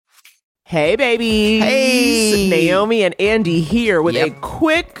Hey, babies. Hey. Naomi and Andy here with a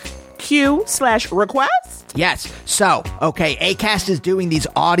quick Q/request. Yes. So, okay, Acast is doing these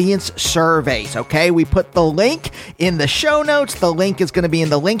audience surveys, okay? We put the link in the show notes. The link is going to be in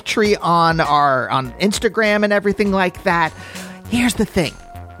the link tree on Instagram and everything like that. Here's the thing,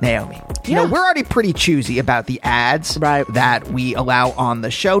 Naomi. You know, we're already pretty choosy about the ads that we allow on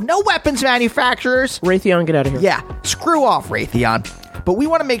the show. No weapons manufacturers. Raytheon, get out of here. Yeah, screw off, Raytheon. But we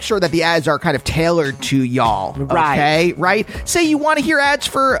want to make sure that the ads are kind of tailored to y'all, okay? Right? Say you want to hear ads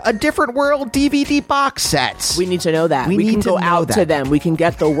for A Different World DVD box sets. We need to know that. We can go out to them. We can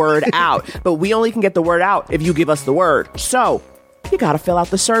get the word out. But we only can get the word out if you give us the word. So you got to fill out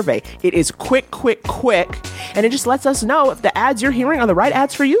the survey. It is quick, and it just lets us know if the ads you're hearing are the right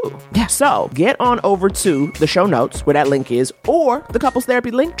ads for you. Yeah. So get on over to the show notes where that link is, or the Couples Therapy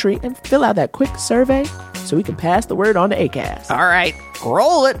link tree, and fill out that quick survey so we can pass the word on to Acast. All right,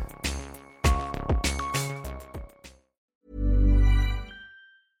 roll it.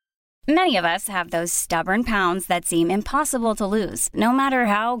 Many of us have those stubborn pounds that seem impossible to lose, no matter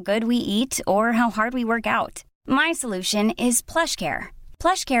how good we eat or how hard we work out. My solution is PlushCare.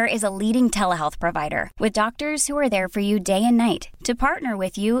 PlushCare is a leading telehealth provider with doctors who are there for you day and night to partner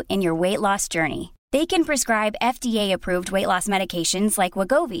with you in your weight loss journey. They can prescribe FDA-approved weight loss medications like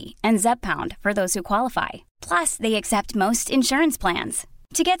Wegovy and Zepbound for those who qualify. Plus, they accept most insurance plans.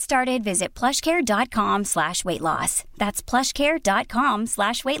 To get started, visit plushcare.com/weightloss. That's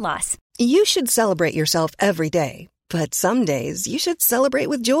plushcare.com/weightloss. You should celebrate yourself every day, but some days you should celebrate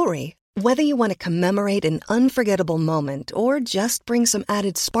with jewelry. Whether you want to commemorate an unforgettable moment or just bring some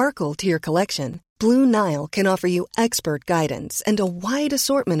added sparkle to your collection, Blue Nile can offer you expert guidance and a wide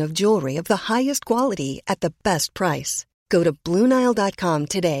assortment of jewelry of the highest quality at the best price. Go to BlueNile.com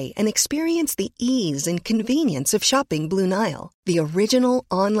today and experience the ease and convenience of shopping Blue Nile, the original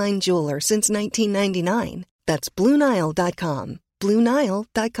online jeweler since 1999. That's BlueNile.com.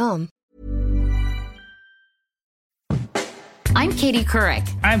 BlueNile.com. I'm Katie Couric.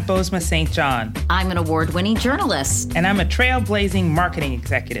 I'm Bozoma St. John. I'm an award-winning journalist. And I'm a trailblazing marketing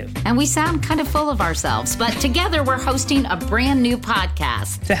executive. And we sound kind of full of ourselves, but together we're hosting a brand new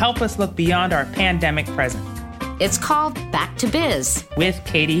podcast to help us look beyond our pandemic present. It's called Back to Biz with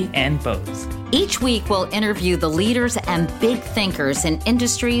Katie and Boz. Each week we'll interview the leaders and big thinkers in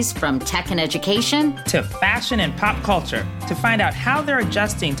industries from tech and education to fashion and pop culture to find out how they're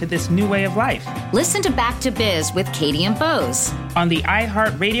adjusting to this new way of life. Listen to Back to Biz with Katie and Boz on the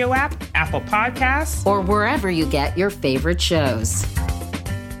iHeartRadio app, Apple Podcasts, or wherever you get your favorite shows.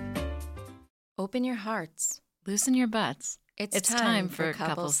 Open your hearts, loosen your butts. It's time for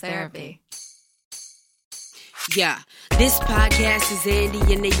couples therapy. Yeah, this podcast is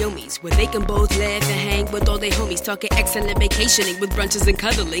Andy and Naomi's, where they can both laugh and hang with all their homies, talking excellent vacationing with brunches and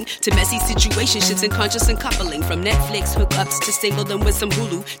cuddling, to messy situationships and conscious and coupling, from Netflix hookups to singledom with some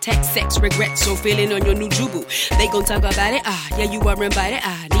Hulu, tech, sex, regrets, or feeling on your new jubu. They gon' talk about it, yeah, you are invited,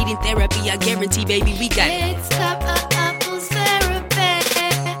 needing therapy, I guarantee, baby, we got it. It's couples therapy.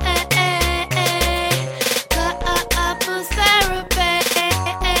 Couples therapy.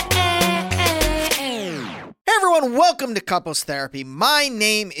 Everyone, welcome to Couples Therapy. My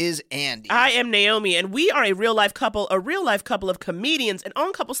name is Andy. I am Naomi, and we are a real-life couple of comedians. And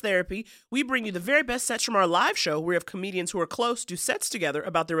on Couples Therapy, we bring you the very best sets from our live show, where we have comedians who are close do sets together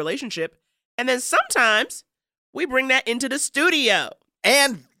about their relationship. And then sometimes we bring that into the studio.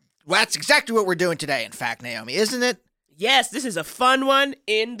 And that's exactly what we're doing today, in fact, Naomi, isn't it? Yes, this is a fun one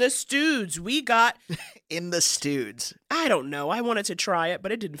in the Stoods. We got... in the Stoods. I don't know. I wanted to try it,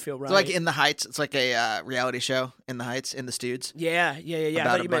 but it didn't feel right. It's like In the Heights. It's like a reality show, In the Heights, in the Stoods. Yeah.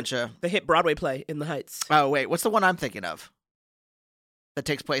 About a bunch of... the hit Broadway play, In the Heights. Oh, wait. What's the one I'm thinking of? That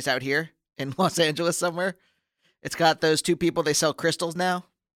takes place out here in Los Angeles somewhere? It's got those two people, they sell crystals now.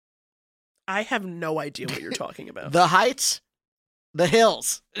 I have no idea what you're talking about. The Heights? The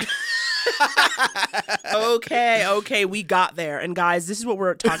Hills. Okay, we got there. And guys, this is what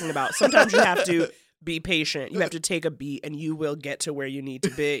we're talking about. Sometimes you have to be patient. You have to take a beat and you will get to where you need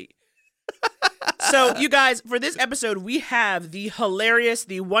to be. So, you guys, for this episode, we have the hilarious,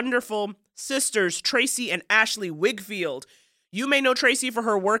 the wonderful sisters, Tracy and Ashley Wigfield. You may know Tracy for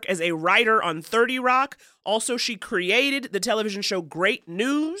her work as a writer on 30 Rock. Also, she created the television show Great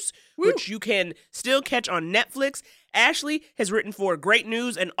News, which you can still catch on Netflix. Ashley has written for Great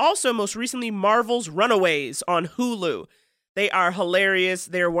News and also most recently Marvel's Runaways on Hulu. They are hilarious.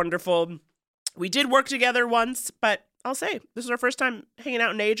 They're wonderful. We did work together once, but I'll say this is our first time hanging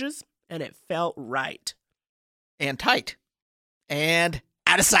out in ages, and it felt right. And tight. And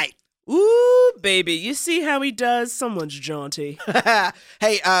out of sight. Ooh, Ooh, baby, you see how he does? Someone's jaunty.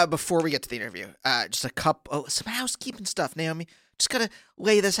 Hey, before we get to the interview, just some housekeeping stuff, Naomi. Just gotta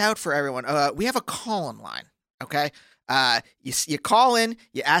lay this out for everyone. We have a call-in line, okay? You call in,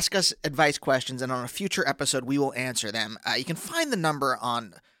 you ask us advice questions, and on a future episode, we will answer them. You can find the number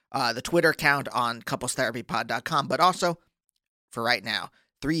on the Twitter account on couplestherapypod.com, but also, for right now,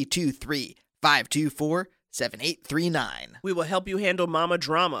 323-524-7839. We will help you handle mama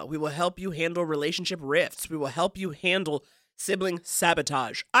drama. We will help you handle relationship rifts. We will help you handle sibling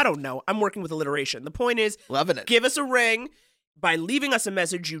sabotage. I don't know. I'm working with alliteration. The point is, loving it. Give us a ring. By leaving us a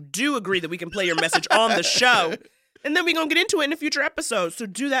message, you do agree that we can play your message on the show. And then we're going to get into it in a future episode. So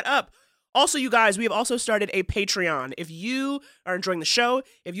do that up. Also, you guys, we have also started a Patreon. If you are enjoying the show,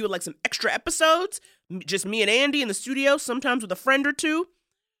 if you would like some extra episodes, just me and Andy in the studio, sometimes with a friend or two,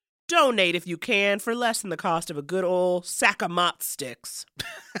 donate if you can for less than the cost of a good old sack of mott sticks.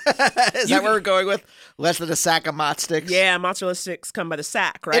 Is that where we're going with? Less than a sack of mott sticks? Yeah, mozzarella sticks come by the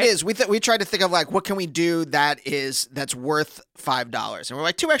sack, right? It is. We tried to think of like, what can we do that's worth $5? And we're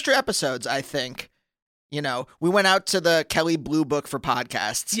like, 2 extra episodes, I think. You know, we went out to the Kelly Blue Book for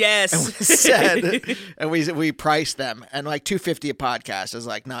podcasts. Yes. And we said, and we priced them. And like $2.50 a podcast is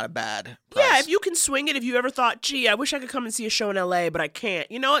like not a bad price. Yeah, if you can swing it, if you ever thought, gee, I wish I could come and see a show in LA, but I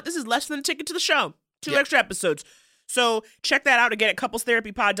can't. You know what? This is less than a ticket to the show. 2 extra episodes. So check that out again at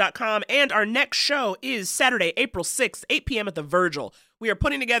couplestherapypod.com. And our next show is Saturday, April 6th, 8 p.m. at the Virgil. We are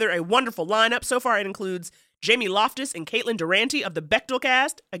putting together a wonderful lineup. So far, it includes Jamie Loftus and Caitlin Durante of the Bechtel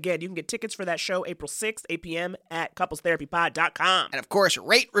Cast. Again, you can get tickets for that show April 6th, 8 p.m. at couplestherapypod.com. And of course,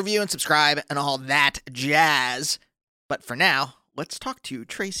 rate, review, and subscribe and all that jazz. But for now, let's talk to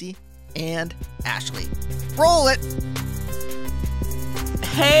Tracy and Ashley. Roll it!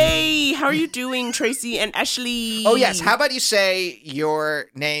 Hey, how are you doing, Tracy and Ashley? Oh, yes. How about you say your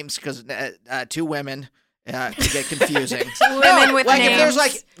names, because 2 women... can get confusing. Women with like names. If there's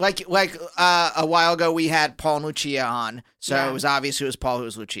like a while ago we had Paul and Lucia on, so it was obvious who was Paul, who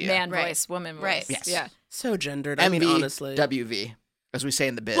was Lucia. Man voice, woman voice. Right. Yes. Yeah. So gendered. I mean, honestly. WV, as we say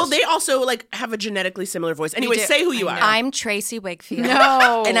in the biz. Well, they also like have a genetically similar voice. Anyway, say who you are. I'm Tracy Wakefield.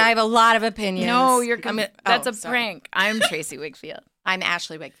 No. And I have a lot of opinions. No, that's a sorry. prank. I'm Tracy Wakefield. I'm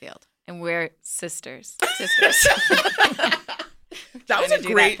Ashley Wakefield. And we're sisters. That was a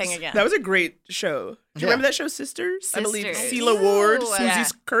great thing again. That was a great show. Do you remember that show, Sisters? I believe Sisters. Celia Ward, Ooh, Susie yeah.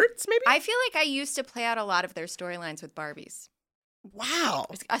 Kurtz, maybe. I feel like I used to play out a lot of their storylines with Barbies. Wow.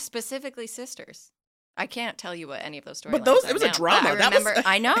 Specifically sisters. I can't tell you what any of those storylines But those, are it was a now, drama. but I That was remember,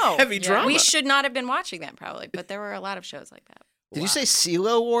 I know. heavy drama. We should not have been watching that probably, but there were a lot of shows like that. Did you say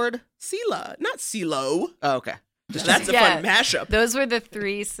CeeLo Ward? Celia, not CeeLo. Oh, okay. That's a Yeah. fun mashup. Those were the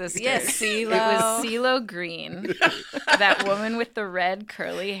 3 sisters. Yes, CeeLo. It was CeeLo Green, that woman with the red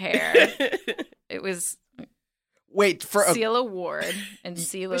curly hair. It was Wait, for CeeLo Ward and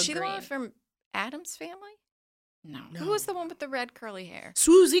CeeLo Was she Green. the one from Addams Family? No. Who was the one with the red curly hair?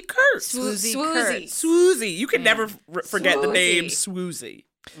 Swoozie Kurtz. Swoozie Swoozie. Kurtz. Swoozie. You can Yeah. never forget the name Swoozie.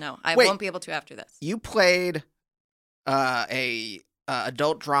 Swoozie. No, I Wait. won't be able to after this. you played a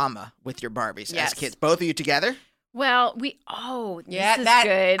adult drama with your Barbies Yes. as kids. Both of you together? Well, this is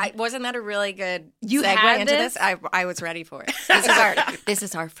that good. wasn't that a really good You segue had into this? this? I was ready for it. This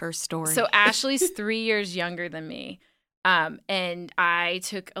is our first story. So Ashley's 3 years younger than me. And I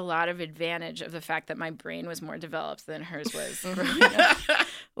took a lot of advantage of the fact that my brain was more developed than hers was growing up.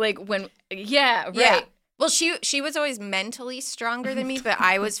 Like yeah. Well, she was always mentally stronger than me, but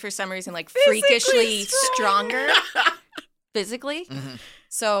I was for some reason like freakishly stronger physically. Mm-hmm.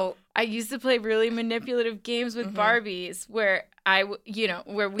 So I used to play really manipulative games with Barbies where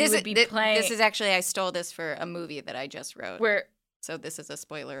where we would be playing. This is actually, I stole this for a movie that I just wrote. where So this is a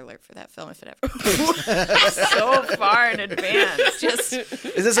spoiler alert for that film if it ever so far in advance. just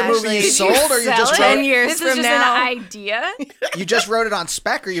Is this a Ashley, movie you did you sold, or you sell just it? wrote 10 years This is from just now. an idea. You just wrote it on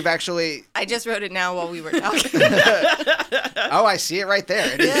spec, or you've actually? I just wrote it now while we were talking. Oh, I see it right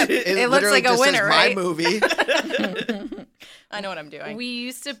there. It, Yeah, it looks literally like a just winner, says right? My movie. I know what I'm doing. We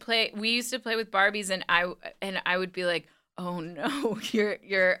used to play with Barbies, and I would be like, "Oh no,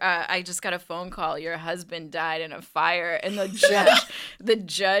 I just got a phone call. Your husband died in a fire." And the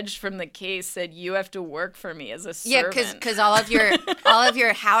judge from the case said, "You have to work for me as a servant." Yeah, because all of your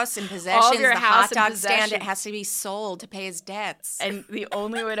house and possessions, your the house hot and dog stand, it possessions. has to be sold to pay his debts. And the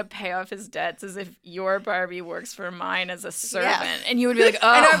only way to pay off his debts is if your Barbie works for mine as a servant. And you would be like, "Oh,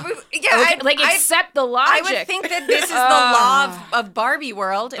 I accept the logic." I would think that this is the law of Barbie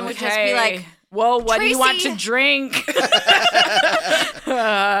world, and would just be like, Well, what do you want to Tracy. drink?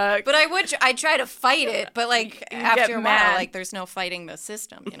 But I'd try to fight it, but like You after get a while, mad. like there's no fighting the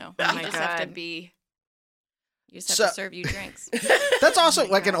system, you know. Oh You my just have to God. be. You just have So- to serve you drinks. That's also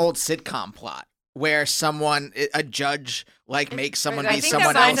like an old sitcom plot where a judge, like makes someone I be think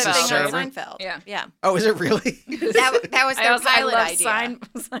someone that was else's the thing server. on Seinfeld. Yeah. yeah. Oh, is it really? That was their pilot love idea.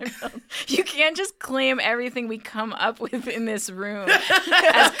 Seinfeld. You can't just claim everything we come up with in this room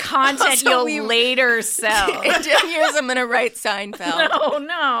as content Also, you'll later sell. In 10 years, I'm gonna write Seinfeld.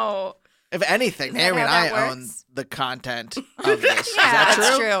 No. If anything, that Naomi and how I that own works? the content of this. Is Yeah, that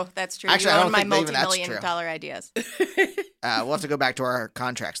that's true? true. That's true. Actually, you I own don't my think even that's multi-million true. dollar ideas. We'll have to go back to our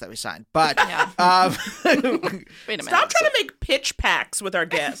contracts that we signed. But Yeah. wait Wait a minute. Stop trying to make pitch packs with our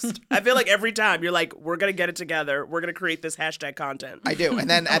guest. I feel like every time you're like, we're going to get it together. We're going to create this hashtag content. I do. And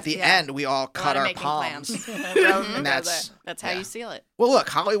then at the Yeah. end, we all A lot cut of our making palms. plans. And that's how yeah. you seal it. Well, look,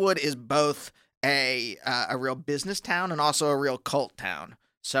 Hollywood is both a real business town and also a real cult town.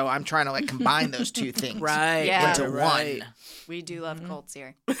 So I'm trying to like combine those two things Right. Yeah. into right. one. We do love cults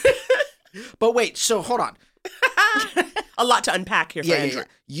here. But wait, so hold on. A lot to unpack here for Andrew.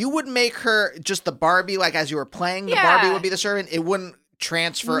 You would make her just the Barbie, like as you were playing, the Yeah. Barbie would be the servant. It wouldn't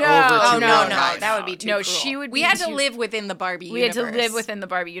transfer No. over to Oh, Oh no, real no, life. that would be too No, cruel. she would We be had to too- live within the Barbie We had universe. to live within the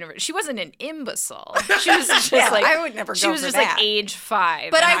Barbie universe. She wasn't an imbecile. She was just Yeah, like I would never She go was for just that. like age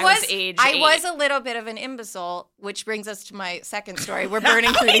 5. But and I was age I 8. was a little bit of an imbecile, which brings us to my second story. We're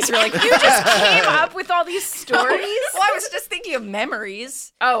burning through these really quick. You just came up with all these stories. Well, I was just thinking of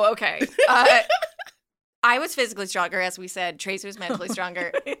memories. Oh, okay. I was physically stronger, as we said. Tracy was mentally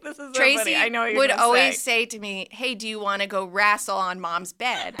stronger. This is so Tracy funny. I know what you're would gonna always say. say to me, "Hey, do you want to go wrestle on Mom's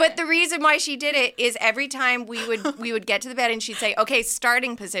bed?" But the reason why she did it is every time we would get to the bed and she'd say, "Okay,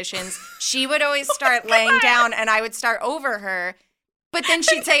 starting positions." She would always start laying down, and I would start over her. But then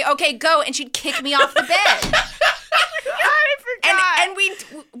she'd say, "Okay, go," and she'd kick me off the bed. And we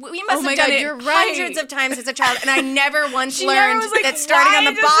must Oh my have done God, it you're right. hundreds of times as a child, and I never once She never learned was like, that starting why on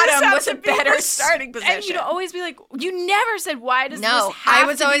the does this bottom have was to a be better the- starting position. And you'd always be like, you never said, why does No, this have I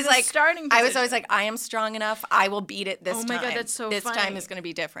was to always be the like, starting I position? was always like, I am strong enough. I will beat it this Oh time. my God, that's so This funny. time is going to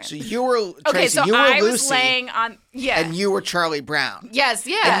be different. So you were okay, Tracy, so you were I Lucy, was laying on, and you were Charlie Brown. yes.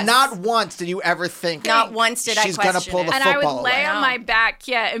 And not once did you ever think Not once did I she's gonna question pull it. the and I football would lay away. on my back,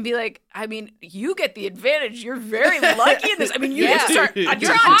 and be like, I mean, you get the advantage. You're very lucky in this. I mean, you get to start You're on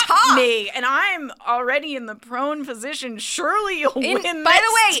atop top. me, and I'm already in the prone position. Surely you'll win By this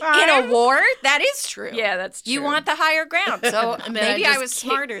the way, time. in a war, that is true. Yeah, that's true. You want the higher ground. So And then maybe I I just was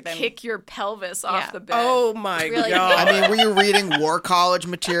smarter than kick your pelvis Yeah. off the bed. Oh my Really? God. I mean, were you reading War College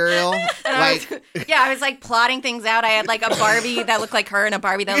material? Like, Yeah, I was like plotting things out. I had like a Barbie that looked like her and a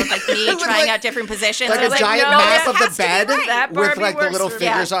Barbie that looked like me, Looked trying like- out different positions. like I a was giant no, map that of the has to be bed right. That with Barbie like the works little for me.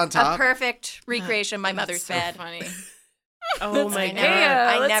 figures on a top. perfect recreation of my mother's so bed. funny. Oh my I God. never,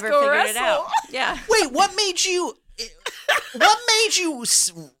 Yeah, I let's never go figured wrestle. it out. Yeah. Wait, what made you? What made you?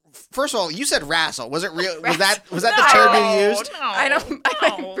 First of all, you said wrestle. Was it real? Was that the term you used? No, I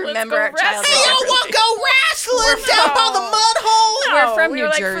don't remember our let's go childhood. wrestle. Hey, yo, we'll go wrestling down by the mud hole. No, We're from we New were,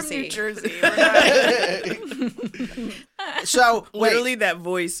 like, Jersey. From New Jersey. We're not- So wait, Literally, that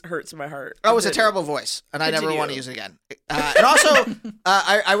voice hurts my heart. oh, it's a terrible voice, and I never Continue. want to use it again. And also,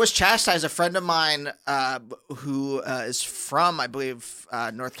 I was chastised. A friend of mine who is from, I believe,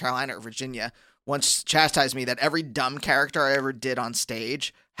 North Carolina or Virginia, once chastised me that every dumb character I ever did on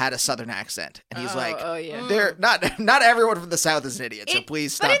stage had a Southern accent, and he's like, oh yeah. "They're not everyone from the South is an idiot, so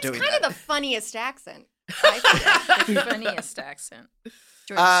please stop but doing it's kind that." of the funniest accent. I feel. The funniest accent.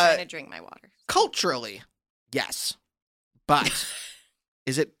 Jordan's trying to drink my water. Culturally, yes, but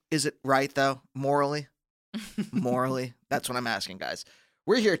is it right though? Morally, that's what I'm asking, guys.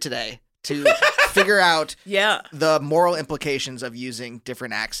 We're here today to figure out Yeah. the moral implications of using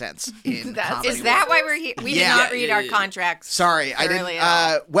different accents in comedy. Is that why we're here? We Yeah. did not read our contracts. Sorry, I thoroughly didn't.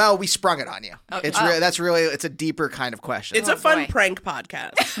 at all. Well, we sprung it on you. Oh, It's oh. that's really it's a deeper kind of question. It's a fun boy. prank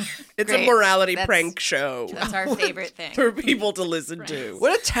podcast. It's a Great. morality That's- prank show That's our favorite thing. for people to listen to.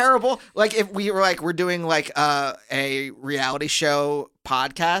 What a terrible like if we were like we're doing like a reality show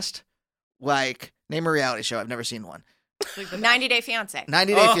podcast. Like name a reality show. I've never seen one. 90 Day Fiance.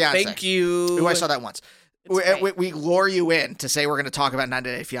 90 Day Oh, Fiance. thank you. Ooh, I saw that once. great. We lure you in to say we're going to talk about 90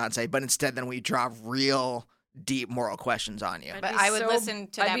 Day Fiance, but instead then we drop real deep moral questions on you. But be I would so- listen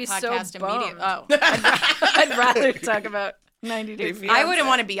to I'd that be so podcast immediately. bummed. Oh, I'd rather talk about 90 Day Fiancé. I wouldn't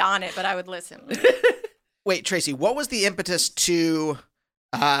want to be on it, but I would listen. Wait, Tracy, what was the impetus to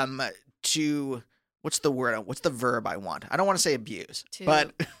what's the word? What's the verb I want? I don't want to say abuse, To-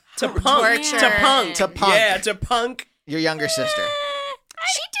 but To punk. Torture. To punk. To punk. Yeah, to punk. your younger sister.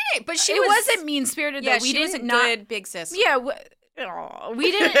 She did but she it wasn't mean spirited. Yeah, though. We she was a didn't not. good big sister. Yeah,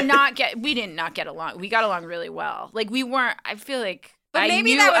 we did not get along. We got along really well. Like we weren't. I feel like. But I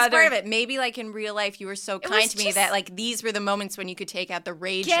maybe knew that was other, part of it. Maybe like in real life, you were so kind was to me just that like these were the moments when you could take out the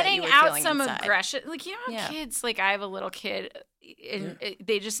rage that getting you were out feeling some inside. aggression. Like you know, how Yeah. kids. Like I have a little kid, and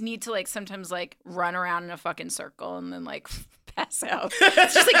they just need to like sometimes like run around in a fucking circle and then like pass out.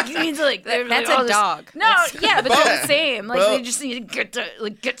 It's just like you need to like. That's like, a all this- dog. No, yeah, but they're the same. Like Boom. they just need to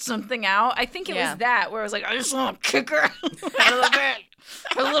get something out. I think it Yeah. was that where I was like, I just want to kick her out of the bed.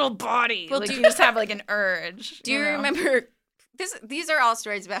 Her little body. Well, like do- you just have like an urge. Do you know? remember? These are all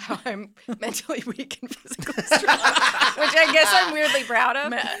stories about how I'm mentally weak and physically strong, which I guess I'm weirdly proud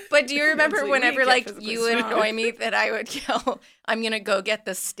of. But do you remember Mentally whenever weak and like physically you would strong. annoy me that I would yell, "I'm gonna go get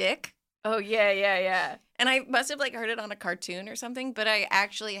the stick"? Oh yeah. And I must have like heard it on a cartoon or something, but I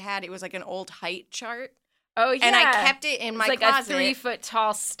actually had it was like an old height chart, Oh yeah. and I kept it in my It's like closet. a 3 foot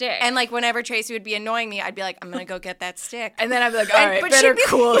tall stick. And like whenever Tracy would be annoying me, I'd be like, "I'm gonna go get that stick," And then I'd be like, all And- right, but better she'd be-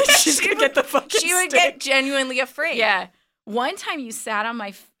 cool. yeah, She's she gonna would- get the fucking she would stick. get genuinely afraid. Yeah. One time you sat on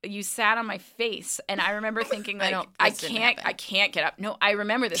my face, and I remember thinking I like don't- I this didn't can't happen. get up. No, I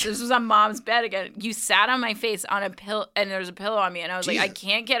remember this. This was on Mom's bed again. You sat on my face on a pillow, and there was a pillow on me, and I was like, I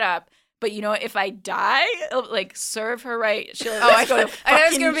can't get up. But you know what? If I die, like serve her right. She'll I go to thought it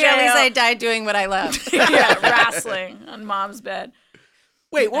was gonna fucking be at least jail. I died doing what I love. Yeah, wrestling on Mom's bed.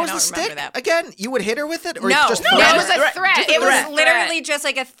 Wait, what I was the don't stick remember that. again? You would hit her with it, or No, just no, throw it It it? was a threat. It was threat. literally just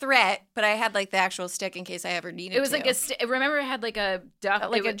like a threat, but I had like the actual stick in case I ever needed. It was to. like remember it had like a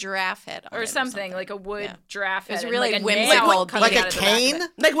duck, like it a was- giraffe head on or it something, like a wood Yeah. giraffe It was head and, really like a whimsical, nail coming like out a of the back of cane?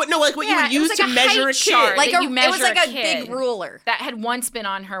 it. Like what? No, like what you Yeah, would it was use like to a measure height a chart. kid. Like that you it was measure like a a kid. big ruler. That had once been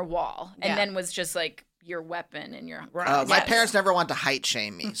on her wall, and Yeah. then was just like your weapon and your. My Yes. parents never wanted to height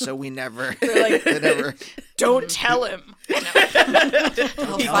shame me, so we never. they never. Don't tell him.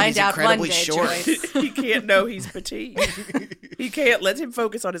 We'll find he's out one incredibly day, short. Joyce. He can't know he's petite. He can't let him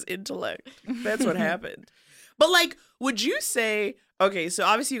focus on his intellect. That's what happened. But like, would you say? Okay, so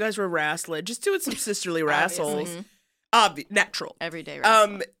obviously you guys were wrestling, just doing some sisterly wrestles. Natural. Everyday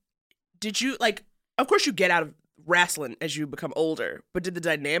wrestling. Did you like? Of course, you get out of wrestling as you become older, but did the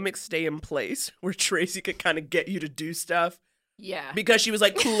dynamics stay in place where Tracy could kind of get you to do stuff Yeah. because she was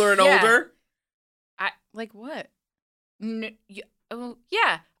like cooler and Yeah. older? Like what?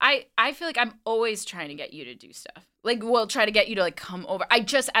 Yeah. I feel like I'm always trying to get you to do stuff. Like, we'll try to get you to like come over. I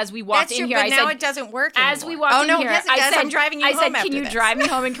just as we walked That's in true, here, but I now said, it doesn't work as we anymore. walked Oh, no, in here, yes, it I does. said, I'm driving you I home said, after can you this." drive me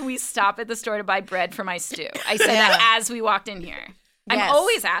home and can we stop at the store to buy bread for my stew? I said Yeah. that as we walked in here. I'm Yes.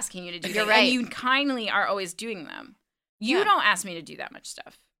 always asking you to do You're things, right. and you kindly are always doing them. You Yeah. don't ask me to do that much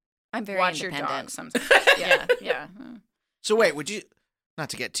stuff. I'm very Watch your independent. dog sometimes. Yeah, yeah. So wait, would you? Not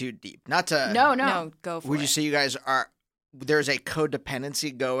to get too deep. Not to. No. No, go for Would it. you say you guys are? There's a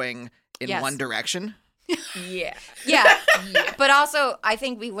codependency going in Yes. one direction. Yeah. Yeah. But also, I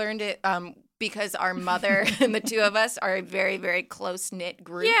think we learned it because our mother and the two of us are a very, very close knit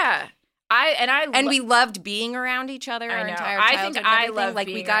group. Yeah. And we loved being around each other I our know. entire I childhood. think and I everything. love like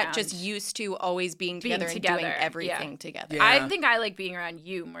we being got around. just used to always being together and together, doing yeah. everything together. Yeah. I think I like being around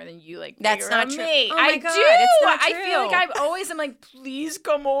you more than you like being That's not around true. me. Oh my I God, do. it's not I feel like true. I'm always. I'm like, please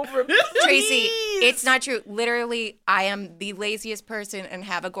come over, Tracy, please." it's not true. Literally, I am the laziest person and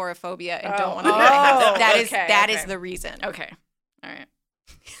have agoraphobia and don't want to Oh, leave my house. That is okay, that okay. is the reason. Okay. All right.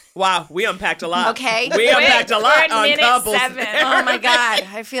 Wow, we unpacked a lot. Okay. We Wait, unpacked a we're lot at on minute couples. 7. Oh my God.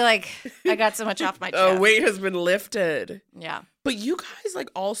 I feel like I got so much off my chest. Weight has been lifted. Yeah. But you guys like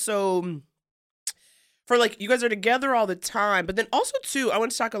also for like you guys are together all the time, but then also too, I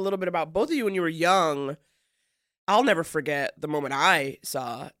want to talk a little bit about both of you when you were young. I'll never forget the moment I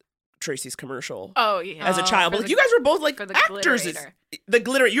saw Tracy's commercial Oh yeah. as a child. For But the- you guys were both like for the actors. Glitterator. The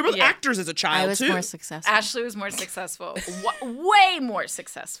glitter. You were both Yeah. actors as a child I was too. more successful. Ashley was more successful. Way more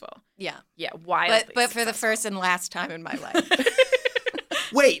successful. Yeah. Yeah. Wildly. But for the successful. first and last time in my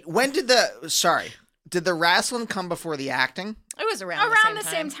life. Wait, when did did the wrestling come before the acting? It was around the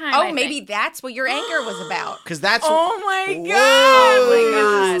same time. Oh, I maybe think. that's what your anger was about. Because that's Oh my god! Whoa.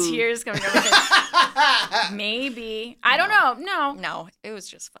 Oh my god! Tears coming down my face. Maybe I don't know. No, No, it was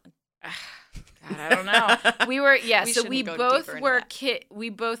just fun. God, I don't know. We were We so shouldn't we go both deeper into were that. kid. We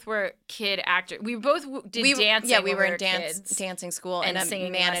both were kid actors. We both did We dancing. Yeah, we when were in were dance kids. dancing school, and and a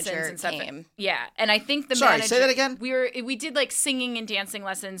singing manager lessons and stuff. came. Yeah, and I think the Sorry, manager, say that again? We did like singing and dancing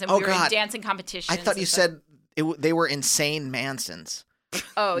lessons, and Oh, we were in God. dancing competitions. I thought you and stuff. said they were insane Mansons.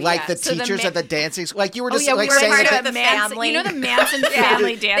 Oh, like yeah. the So teachers at the dancing school. Like you were just yeah, like we were saying part that of the Manson- family. You know the Yeah. Manson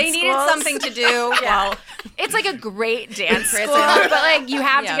family dance They needed schools? something to do. Yeah. Well, It's like a great dance prison. school, but like you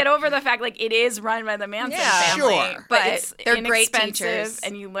have to Yeah. get over the fact like it is run by the Manson Yeah. family. Sure. But But it's they're great inexpensive, teachers.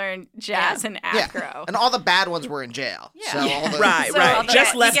 and you learn jazz and Afro. and all the bad ones were in jail. Yeah. So all the, Right, So right. the-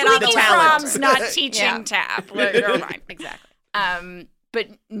 Just you left get with on the the talent. From's not teaching Yeah. tap. Like, you're fine. exactly. But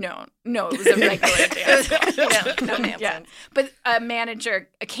no, it was a regular dance school. No Manson. Yeah. But a manager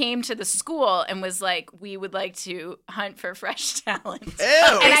came to the school and was like, "We would like to hunt for fresh talent." Ew.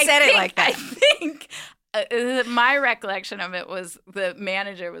 They said it like that. I think my recollection of it was the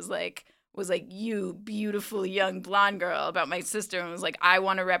manager was like, "You beautiful young blonde girl," about my sister, and was like, "I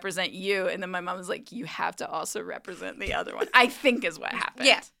want to represent you." And then my mom was like, "You have to also represent the other one." I think is what happened.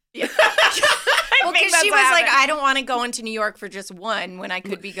 Yeah. Yeah. Well, because she was like, I don't want to go into New York for just one when I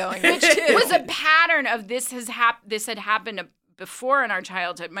could be going to two. It was a pattern of this had happened before in our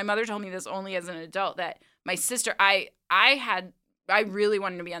childhood. My mother told me this only as an adult, that my sister, I really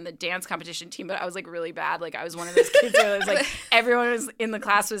wanted to be on the dance competition team, but I was like really bad. Like I was one of those kids where it was like everyone was in the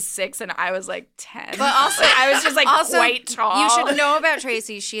class was 6 and I was like 10. But also, Like, I was just like quite tall. You should know about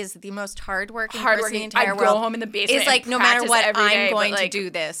Tracy. She is the most hardworking person in the entire I'd world. go home in the basement. It's like and no matter practice what, every day, I'm but, going like, to do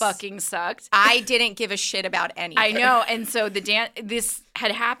this. Fucking sucked. I didn't give a shit about anything. I know. And so this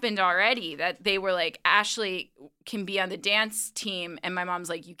had happened already, that they were like, Ashley can be on the dance team. And my mom's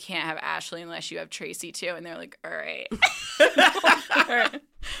like, you can't have Ashley unless you have Tracy too. And they're like, all right.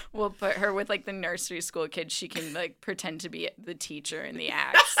 We'll put her with like the nursery school kids. She can like pretend to be the teacher in the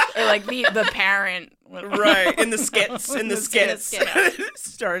acts or like the parent. Right, in the skits.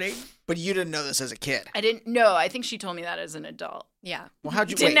 Starting. But you didn't know this as a kid. I didn't know. I think she told me that as an adult. Yeah. Well, how'd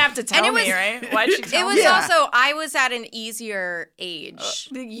you Didn't wait? have to tell And it me, was- right? Why'd she tell It was me? Yeah. also, I was at an easier age.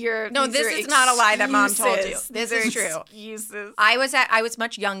 No, this is not a lie that Mom told you. This is true. Excuses. I was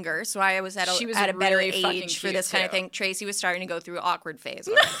much younger, so I was at She was at a better really fucking age for cute, this kind of too. thing. Tracy was starting to go through awkward phase.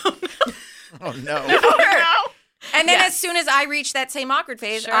 Oh no. And then Yeah. as soon as I reached that same awkward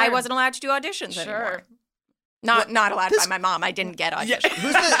phase, Sure. I wasn't allowed to do auditions anymore. Not allowed by my mom. I didn't get auditions.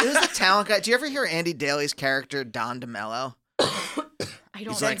 Who's the talent guy? Do you ever hear Andy Daly's character Don DeMello? I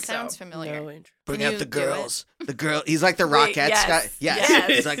don't He's think like- so. Sounds familiar. No, Andrew. Bring Can out you the do it? girls. The girl. He's like the Rockettes yes. guy. Yes. Yes.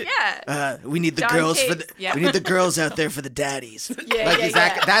 He's like, Yeah. we need the Don girls for Case. the. Yeah. We need the girls out there for the daddies. Yeah, like yeah, he's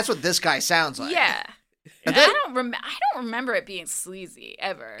that. yeah. That's what this guy sounds like. Yeah. And I then- don't remember it being sleazy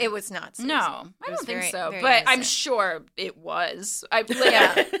ever. It was not. sleazy. No, I It was don't think very- so. very But I'm innocent. sure it was. I'm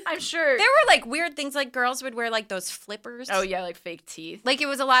sure. There were like weird things, like girls would wear like those flippers. Oh yeah, like fake teeth. Like it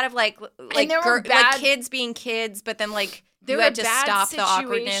was a lot of like there were like bad- kids being kids, but then like There you were had to bad stop the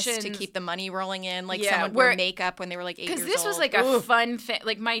awkwardness to situations. keep the money rolling in. Like Yeah, someone where- wore makeup when they were like 8 years old. Because this was like a fun thing.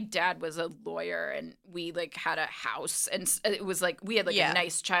 Like my dad was a lawyer, and we like had a house, and it was like we had like Yeah. a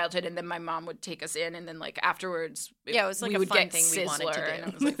nice childhood. And then my mom would take us in, and then like afterwards, Yeah, it was like we a would fun get thing we wanted to Sizzler, do. and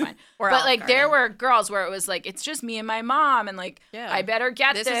it was like fine. Or but Olive like there Garden. were girls where it was like it's just me and my mom, and like Yeah. I better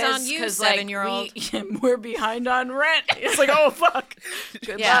get This this is on you, because like 7-year-old. we're behind on rent. It's like oh fuck.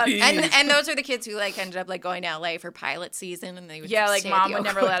 Good Yeah, luck. and those are the kids who like ended up like going to LA for pilot season, and they would Yeah, like stay at mom the would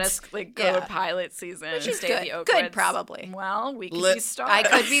never let Oakwoods. us like go Yeah. to pilot season Which and is stay at the good. Oakwoods. Good, probably. Well, we could Lit- be stars. I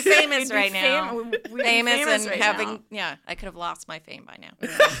could be famous We'd be right now. we'd be Famous and right having now. yeah, I could have lost my fame by now.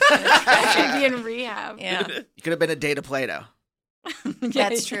 I should be in rehab. Yeah, You could have been a Data Plato.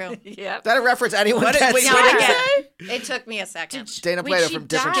 that's true. Yep. Is that a reference anyone What gets? wait, No, what I did you get say? it. It took me a second. Dana Wait, Plato she from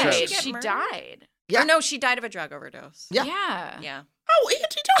different died. shows. She murdered? died. Yeah. Or no, she died of a drug overdose. Yeah. Yeah. Yeah. Oh, Andy,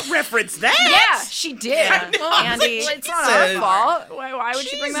 don't reference that. Yeah, she did. Yeah. Well, Andy- it's not Jesus. our fault. Why would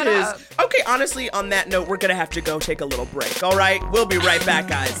she bring that up? Jesus. Okay, honestly, on that note, we're gonna have to go take a little break. All right, we'll be right back,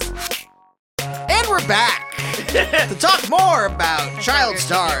 guys. And we're back to talk more about child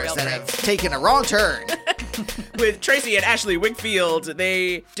stars that have taken a wrong turn. With Tracy and Ashley Wigfield,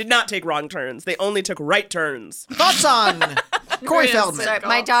 they did not take wrong turns. They only took right turns. Thoughts on Corey Feldman? Sorry,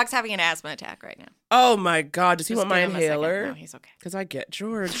 my dog's having an asthma attack right now. Oh my God, does he Just want my give him a second. inhaler? No, he's okay. Because I get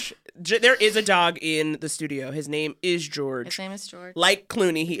George. There is a dog in the studio. His name is George. His name is George. Like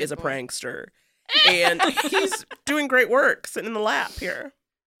Clooney, he is a prankster. And he's doing great work sitting in the lap here.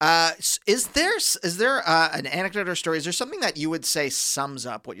 Is there an anecdote or story? Is there something that you would say sums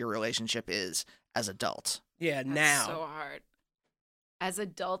up what your relationship is as adults? Yeah, That's now. so hard. As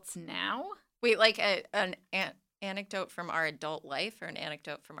adults now? Wait, like an anecdote from our adult life or an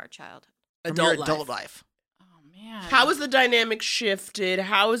anecdote from our childhood? From your adult life. Oh man. How has the dynamic shifted?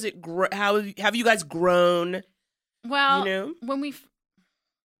 How is it? How have you guys grown? Well, You know? when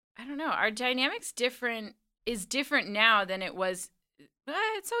I don't know, our dynamic's is different now than it was.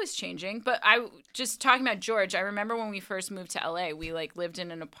 It's always changing. But I just talking about George, I remember when we first moved to LA, we like lived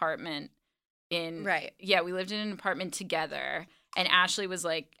in an apartment Right. Yeah, we lived in an apartment together, and Ashley was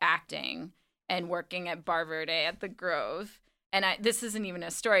like acting and working at Bar Verde at the Grove. And this isn't even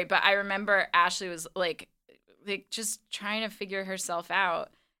a story, but I remember Ashley was like just trying to figure herself out.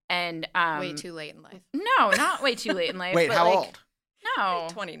 And way too late in life. No, not way too late in life. Wait, but how like, old? No.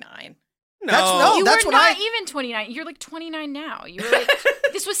 Like 29. No. You That's were what not even 29. You're like 29 now. You were like,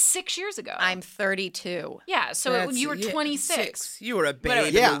 this was 6 years ago. I'm 32. Yeah, so you were 26. You were a babe. Whatever.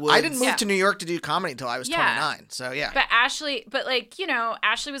 in the Yeah, woods. I didn't move to New York to do comedy until I was Yeah. 29. So yeah. But Ashley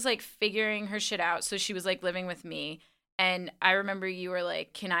was like figuring her shit out. So she was like living with me. And I remember you were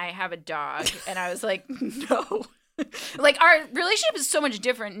like, can I have a dog? And I was like, no. Like, our relationship is so much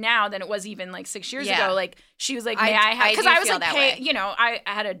different now than it was even like 6 years ago. Like, she was like, may I have, because I was like paying, I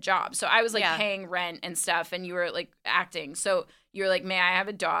had a job. So I was like paying rent and stuff, and you were like acting. So you were like, may I have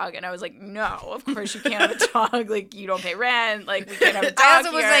a dog? And I was like, no, of course you can't have a dog. Like, you don't pay rent. Like, we can't have a dog. I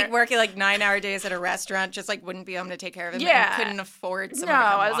also was here. like working like 9-hour days at a restaurant, just like wouldn't be able to take care of him. Yeah. And couldn't afford someone No, to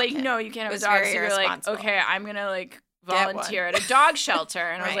come I was walk like, him. no, you can't have It a was dog. very So you're like, irresponsible. okay, I'm going to like Get volunteer one. at a dog shelter.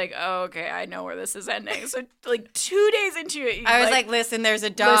 And I was Right. like, oh, okay, I know where this is ending. So like 2 days into it, I was like, listen, there's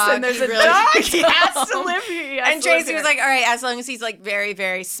a dog. listen, there's He a really dog. needs He to has to go. live here. He has And to live Tracy was here. like, all right, as long as he's like very,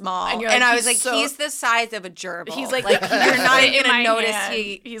 very small. And And, you're like, I he's was like, so- he's the size of a gerbil. He's like you're not fit in even my gonna notice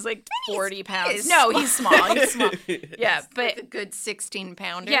hand. he's like 40 pounds. he's No, small. he's small. He's small. Yeah, but a but good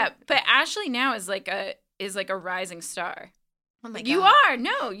 16-pounder. yeah, but Ashley now is like a rising star. Oh my God. You are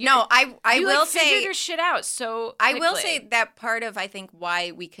no, I you will like figured say your shit out. So I will quickly. say that part of I think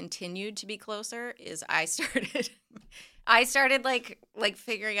why we continued to be closer is I started like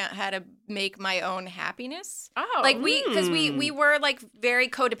figuring out how to make my own happiness. Oh, Like because we were like very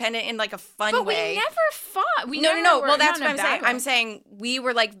codependent in like a fun but way. we never fought. We No. never were- Well, that's not what in I'm a saying. bad way. I'm saying we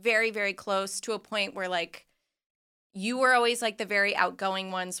were like very, very close to a point where like you were always like the very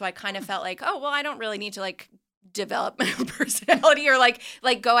outgoing one. So I kind of felt like, oh, well, I don't really need to like develop my own personality or like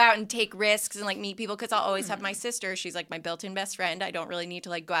go out and take risks and like meet people because I'll always have my sister. She's like my built-in best friend. I don't really need to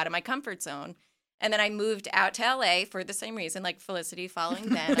like go out of my comfort zone. And then I moved out to LA for the same reason, like Felicity following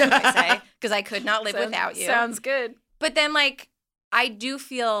Ben, as I say, because I could not live without you. Sounds good. But then, like, I do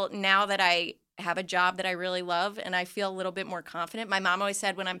feel now that I have a job that I really love and I feel a little bit more confident. My mom always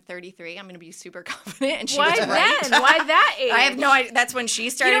said when I'm 33, I'm going to be super confident. And she Why was right. then? Why that age? I have no idea. That's when she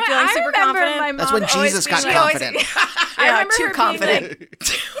started You know what? feeling I super remember confident. my mom That's when always Jesus being got like- confident. I Yeah, remember too her being confident.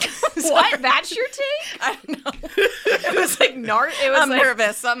 like, what? That's your take? I don't know. It was like It was I'm like,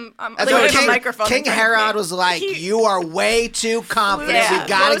 nervous. I'm That's looking what at the microphone. King and trying to Herod think. was like, you are way too confident. Yeah. We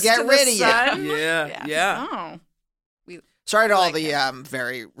got to Close get to the rid of you. sun. Yeah. Oh. Sorry to all like the it.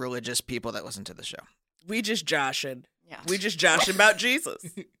 very religious people that listen to the show. We just joshing. Yeah. We just joshing about Jesus.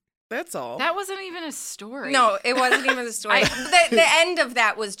 That's all. That wasn't even a story. No, it wasn't even the story. The end of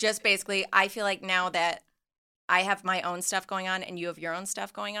that was just basically, I feel like now that I have my own stuff going on and you have your own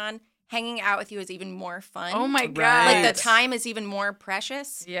stuff going on, hanging out with you is even more fun. Oh my God. Right. Like the time is even more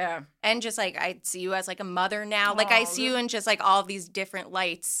precious. Yeah. And just like I see you as like a mother now. Like I see you in just like all of these different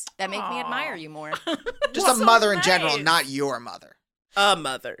lights that make me admire you more. Just Well, a mother in nice. general, not your mother. A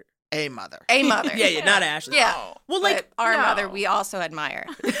mother. A mother. A mother. Yeah, not Ashley. Yeah. Well, like, But our no. mother we also admire.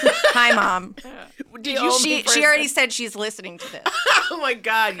 Hi, Mom. did you? She already said she's listening to this. Oh my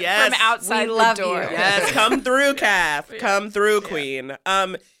God! Yes. From outside We the love door. you. Yes, come through, Kath. Come through, Queen.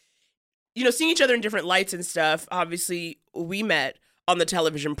 Seeing each other in different lights and stuff. Obviously, we met on the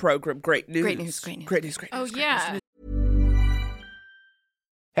television program Great News. Great News, Great News. Great News. Great Oh, News. Great yeah. News.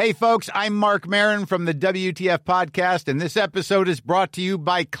 Hey, folks, I'm Mark Maron from the WTF Podcast, and this episode is brought to you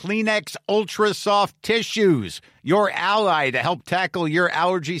by Kleenex Ultra Soft Tissues, your ally to help tackle your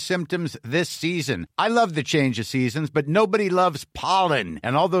allergy symptoms this season. I love the change of seasons, but nobody loves pollen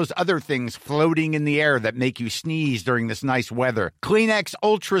and all those other things floating in the air that make you sneeze during this nice weather. Kleenex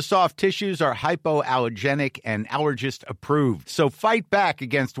Ultra Soft Tissues are hypoallergenic and allergist approved, so fight back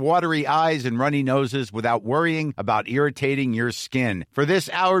against watery eyes and runny noses without worrying about irritating your skin. For this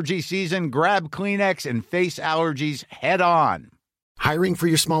allergy season, grab Kleenex and face allergies head on. Hiring for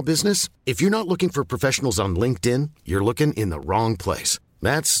your small business? If you're not looking for professionals on LinkedIn, you're looking in the wrong place.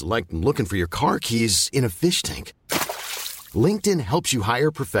 That's like looking for your car keys in a fish tank. LinkedIn helps you hire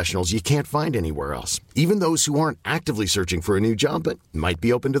professionals you can't find anywhere else, even those who aren't actively searching for a new job but might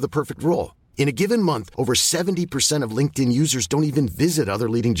be open to the perfect role. In a given month, over 70% of LinkedIn users don't even visit other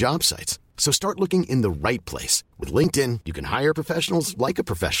leading job sites. So start looking in the right place. With LinkedIn, you can hire professionals like a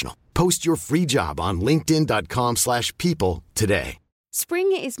professional. Post your free job on linkedin.com/people today.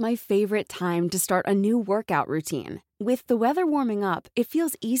 Spring is my favorite time to start a new workout routine. With the weather warming up, it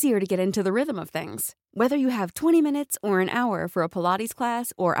feels easier to get into the rhythm of things. Whether you have 20 minutes or an hour for a Pilates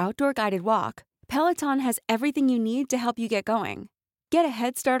class or outdoor guided walk, Peloton has everything you need to help you get going. Get a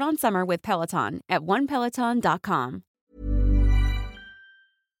head start on summer with Peloton at onepeloton.com.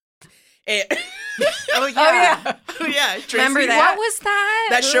 Oh yeah. Tracy, Remember that? What was that?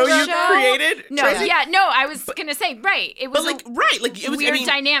 That show you created? No, Tracy? no, I was gonna say, right. It was it was weird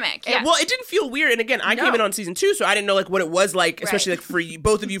dynamic. Yeah. Well, it didn't feel weird. And again, I came in on season 2, so I didn't know like what it was like, especially like for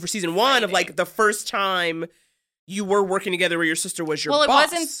both of you for season 1 of like the first time you were working together where your sister was your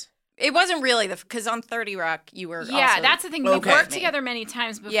boss. It wasn't really because on 30 Rock you were. Yeah, that's the thing. We worked together many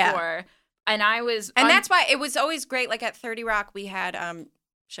times before, and I was, and that's why it was always great. Like at 30 Rock, we had.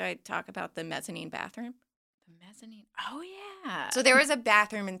 Should I talk about the mezzanine bathroom? The mezzanine. Oh yeah. So there was a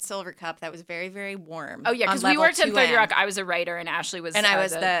bathroom in Silver Cup that was very, very warm. Oh yeah, because we worked at 30 Rock. I was a writer, and Ashley was, and I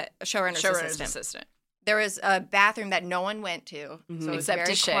was the showrunner's assistant. There was a bathroom that no one went to, so it was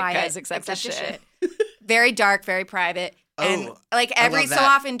very quiet. Guys, except to shit. Very dark, very private. And like every so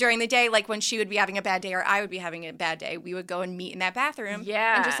often during the day, like when she would be having a bad day or I would be having a bad day, we would go and meet in that bathroom.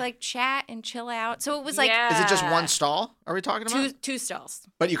 Yeah. And just like chat and chill out. So it was like. Is it just one stall? Are we talking about? Two stalls.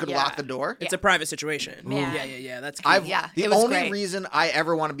 But you could lock the door? It's a private situation. Yeah. That's key. The only reason I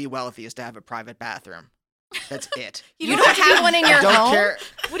ever want to be wealthy is to have a private bathroom. That's it. You don't have one in your home? I don't care.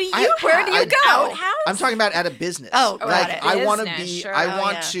 What do you? Where do you go? I'm talking about at a business. Oh, like I want to be. Sure. I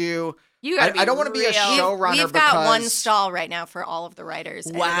want to. I don't want to be a showrunner. We've got one stall right now for all of the writers.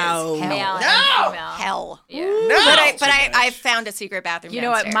 Wow. Male and female. Hell. Yeah. No. But I found a secret bathroom. You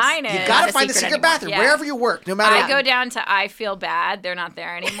know what mine is? You gotta find the secret bathroom wherever you work, no matter. I go down to I Feel Bad. They're not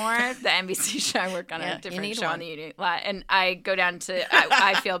there anymore. The NBC show. I work on a different show on the evening lot, and I go down to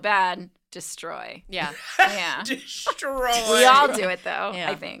I Feel Bad. Destroy. Yeah. Destroy. We all do it though. Yeah.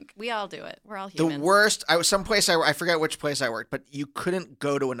 I think we all do it. We're all humans. The worst. I forget which place I worked, but you couldn't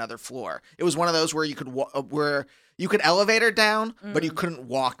go to another floor. It was one of those where you could elevator down, but you couldn't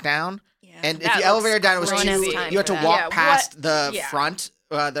walk down. Yeah. And if you elevator down, it was you had to walk past the front.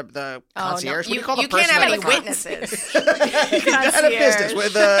 The concierge. No. What do you call the person? You can't have any witnesses. You had a business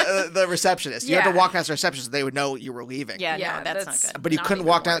with the receptionist. You had to walk past the receptionist so they would know you were leaving. Yeah, no, that's not good. But you couldn't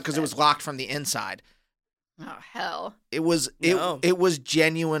walk down because it was locked from the inside. Oh hell! It was it was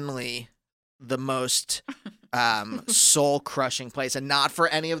genuinely the most soul crushing place, and not for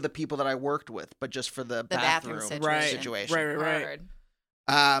any of the people that I worked with, but just for the bathroom situation. Right.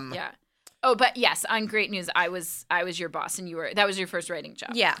 Yeah. Oh, but yes, on Great News, I was your boss, and that was your first writing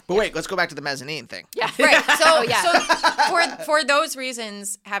job. Yeah. But wait, let's go back to the mezzanine thing. Yeah. Right. So for those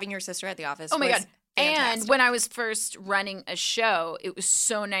reasons, having your sister at the office. Oh my God. Fantastic. And when I was first running a show, it was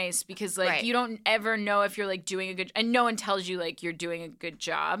so nice because you don't ever know if you're like doing a good, and no one tells you like you're doing a good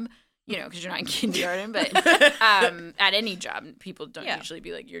job. You know, because you're not in kindergarten, but at any job, people don't usually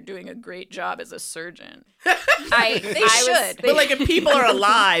be like, "You're doing a great job as a surgeon." They should. But like, if people are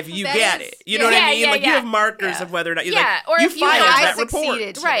alive, you get it. You know what I mean? Like, you have markers of whether or not you or you if you filed have that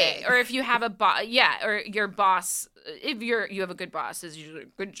report, right? Or if you have a boss, or your boss. If you have a good boss, is usually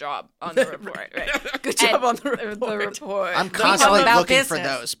good job on the report, right? Good job on the report. I'm constantly looking for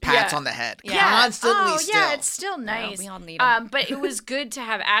those pats on the head. Yeah. Constantly. Yeah, it's still nice. We all need them. But it was good to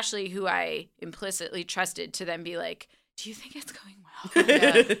have Ashley, who I implicitly trusted, to then be like, "Do you think it's going well?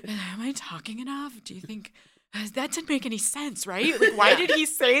 Am I talking enough? Do you think?" That didn't make any sense, right? Like, why did he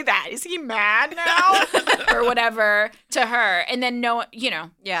say that? Is he mad now? Or whatever to her. And then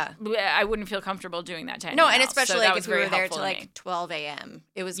I wouldn't feel comfortable doing that to anyone and else. especially so like if we were there to to like 12 a.m.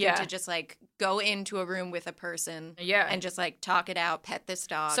 It was good to just like go into a room with a person and just like talk it out, pet this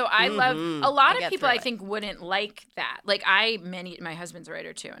dog. So I love a lot of people I think wouldn't like that. Like my husband's a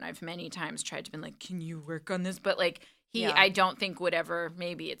writer too, and I've many times tried to be like, can you work on this? But like I don't think would ever,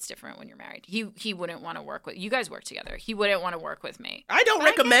 maybe it's different when you're married. He wouldn't want to work with, you guys work together. He wouldn't want to work with me. I don't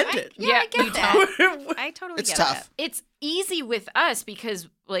recommend it. I get that. I totally it's get tough. that. It's easy with us because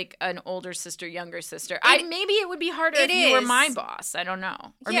like an older sister, younger sister. Maybe it would be harder if you were my boss. I don't know.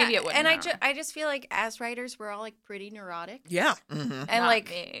 Or maybe it wouldn't. And I just feel like as writers, we're all like pretty neurotic. Yeah. Mm-hmm. And Not like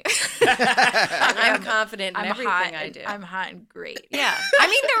me. I'm confident in everything I do. I'm hot and great. Yeah. I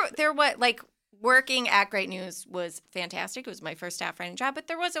mean, there working at Great News was fantastic. It was my first staff writing job, but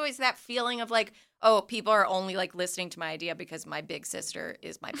there was always that feeling of like, oh, people are only like listening to my idea because my big sister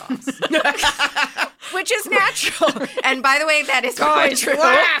is my boss, which is natural. And by the way, that is quite true.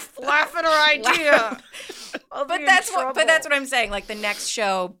 Laugh at her idea. But that's what I'm saying. Like the next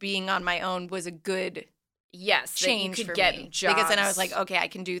show being on my own was a good change you could for get me jobs. because then I was like, okay, I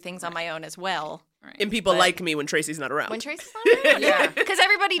can do things on my own as well. Right. And people like me when Tracy's not around. When Tracy's not around, because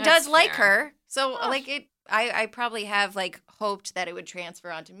everybody does like her. So like it, I probably have like hoped that it would transfer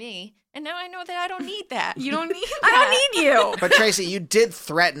onto me, and now I know that I don't need that. You don't need I don't need you. But Tracy, you did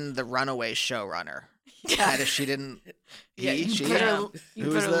threaten the runaway showrunner. That if she didn't, You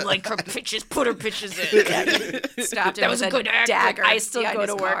better like her pitches, put her pitches in. Stopped it. That was a good act. dagger. I still behind go his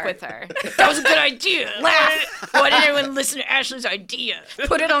to work car. with her. That was a good idea. Laugh. Why didn't anyone listen to Ashley's idea?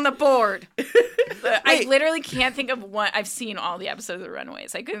 Put it on the board. I literally can't think of one. I've seen all the episodes of The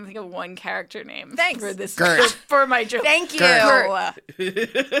Runaways. I couldn't think of one character name. Thanks. For this. Gert. For my joke. Thank you. Gert.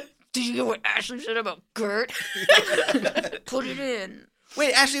 Did you hear what Ashley said about Gert? Put it in.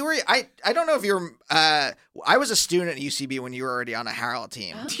 Wait, Ashley, were you, I don't know if you're. I was a student at UCB when you were already on a Harold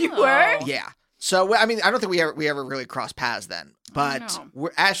team. You were? Yeah. So I mean, I don't think we ever really crossed paths then. But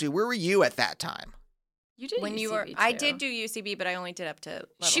Ashley, where were you at that time? You did When UCB you were, too. I did do UCB, but I only did up to level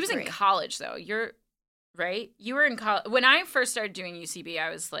She was 3. in college though. You're right. You were in college when I first started doing UCB. I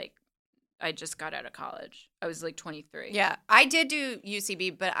was like, I just got out of college. I was like 23. Yeah, I did do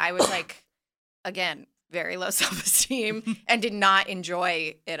UCB, but I was like, again, very low self-esteem and did not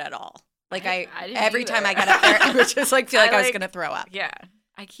enjoy it at all. Like I didn't every either. time I got up there, I would just like feel like I was like- gonna throw up. Yeah.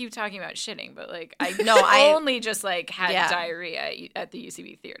 I keep talking about shitting, but like I only just like had diarrhea at the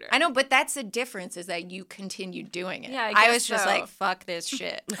UCB theater. I know, but that's the difference is that you continued doing it. Yeah, I I guess was just so. like, fuck this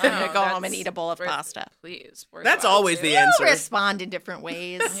shit. I'm gonna go home and eat a bowl of pasta. Please. That's always the We'll answer. respond in different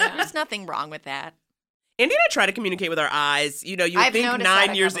ways. There's nothing wrong with that. Andy and I try to communicate with our eyes. You know, you I've think noticed that 9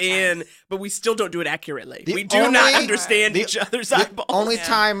 a years couple in, but we still don't do it accurately. The We do not only- understand the- each other's The eyeballs. only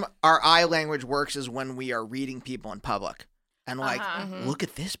time our eye language works is when we are reading people in public. And like, look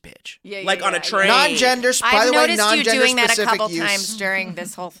at this bitch. Like on a train. Non-gender, by I've the way, noticed you non-gender doing that a specific couple use. times during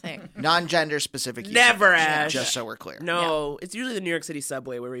this whole thing. Non-gender specific use. Never, of it, Ash. just so we're clear. No, it's usually the New York City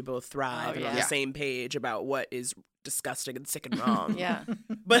subway where we both thrive and on the Yeah. same page about what is disgusting and sick and wrong. Yeah.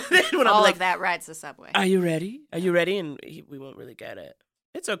 But then when All I'm like, of that rides the subway. "Are you ready? Are you ready?" and we won't really get it.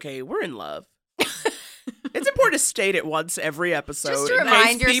 It's okay. We're in love. It's important to state it once every episode Just to in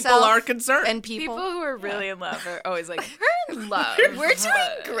remind case people yourself are concerned. and People people. who are really in love are always like, we're in love. We're doing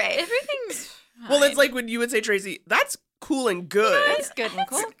great. Everything's Well, it's like when you would say, Tracy, that's cool and good. That's good and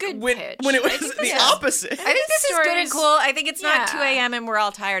cool. good when, pitch. when it was I think the this is- opposite. I think this is good and Stories- cool. I think it's not 2 Yeah. a.m. and we're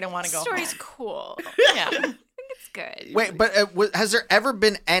all tired and want to go Story's home. cool. Yeah. I think it's good. Wait, but has there ever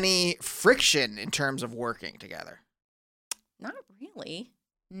been any friction in terms of working together? Not really.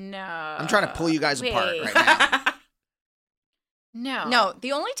 No. I'm trying to pull you guys apart Wait. right now. No. No,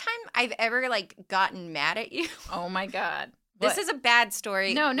 the only time I've ever like gotten mad at you. Oh my God. This What? is a bad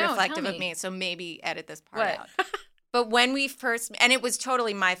story. No, reflective tell of me. me. So maybe edit this part What? out. But when we first, and it was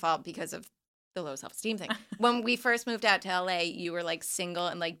totally my fault because of the low self-esteem thing. When we first moved out to LA, you were like single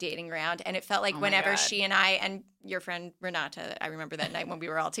and like dating around, and it felt like Oh my whenever God. she and I and your friend Renata, I remember that night when we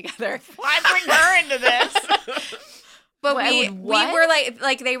were all together. Why bring her into this? But What- we what? were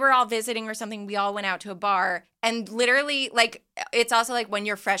like they were all visiting or something. We all went out to a bar, and literally like it's also like when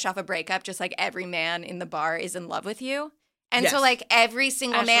you're fresh off a breakup, just like every man in the bar is in love with you. And so Yes. like every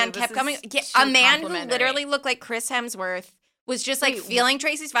single Ashley, man this kept is coming. Yeah, too a man who complimentary. literally looked like Chris Hemsworth was just like Wait, feeling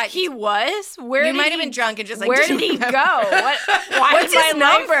Tracy's vibe. He was? Where You did might he- have been drunk and just like Where didn't did he remember. go? Why What's did his my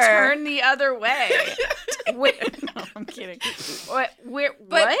life number? turn the other way? Wait, no, I'm kidding. What? Where? But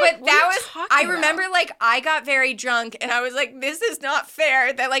what? but What that are you was talking I about? remember like I got very drunk and I was like, this is not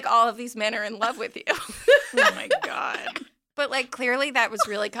fair that like all of these men are in love with you. Oh my God. But like clearly that was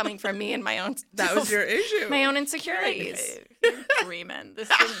really coming from me and my own That was your issue. my own insecurities. You're dreaming. This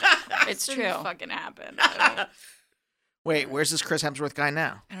didn't, It's this didn't true. fucking happen. I Wait, where's this Chris Hemsworth guy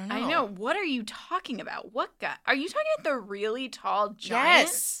now? I don't know. I know. What are you talking about? What guy? Are you talking about the really tall giant?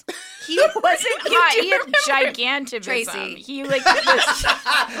 Yes. He wasn't high. do He had remember gigantism. Tracy. He like was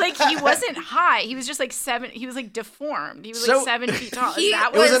like he wasn't high. He was just like 7. He was like deformed. He was So- like 7 feet tall. He Is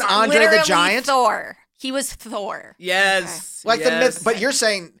that It was what an Andre the literally Giant? Thor. He was Thor. Yes. Like the yes. myth, but you're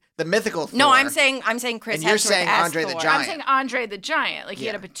saying the mythical Thor. No, I'm saying Chris And you're Hemsworth saying as Andre the Thor. Giant. I'm saying Andre the Giant. Like he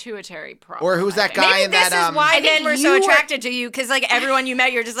Yeah. had a pituitary problem. Or who's that I guy Maybe in this that? is why I think men were so you were- attracted to you because like everyone you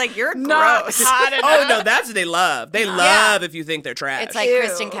met, you're just like you're Not gross. hot enough. Oh no, that's what they love. They love if you think they're trash. It's like Ew.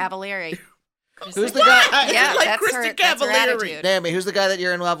 Kristen Cavallari. Who's the guy? Yeah, like that's Kristen her. That's her Cavallari. attitude. Naomi, who's the guy that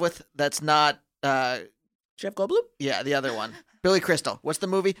you're in love with? That's not. Jeff Goldblum. Yeah, the other one. Billy Crystal. What's the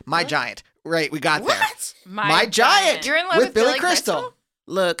movie? My Giant. Right, we got there. What? My Giant. You're in love with Billy Billy Crystal. Crystal?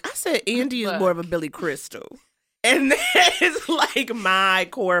 Look, I said Andy is Look. more of a Billy Crystal. And that is like my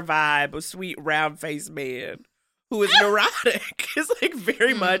core vibe of sweet round faced man who is neurotic. It's like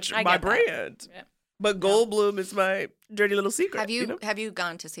very much I my get that. brand. Yeah. But Goldblum is my dirty little secret. Have you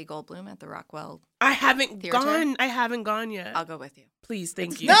gone to see Goldblum at the Rockwell? I haven't Theater? gone. I haven't gone yet. I'll go with you. Please,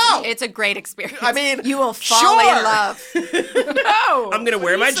 thank you. No! It's a great experience. I mean, you will fall in love. No, I'm gonna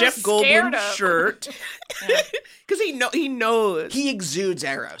wear my What are you Jeff so scared Goldblum of? shirt because he knows. He exudes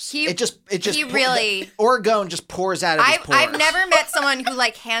Eros. He He really- Orgone just pours out of his pores. I've never met someone who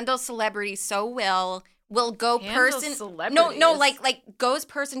like handles celebrity so well. Will go Handles person celebrities? no like goes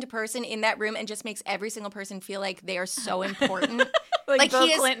person to person in that room and just makes every single person feel like they are so important. Like Bill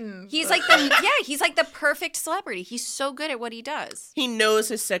he is, Clinton. He's like he's like the perfect celebrity. He's so good at what he does. He knows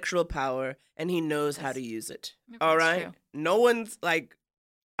his sexual power and he knows how to use it. Maybe All that's right. true. No one's like.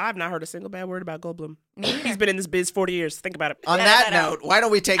 I've not heard a single bad word about Goldblum. He's been in this biz 40 years. Think about it. On that note, why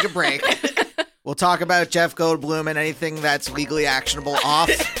don't we take a break? We'll talk about Jeff Goldblum and anything that's legally actionable off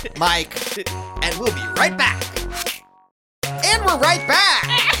mic, and we'll be right back. And we're right back!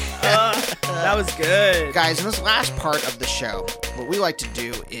 That was good. Guys, in this last part of the show, what we like to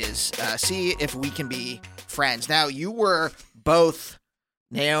do is see if we can be friends. Now, you were both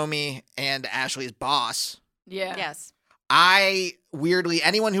Naomi and Ashley's boss. Yeah. Yes.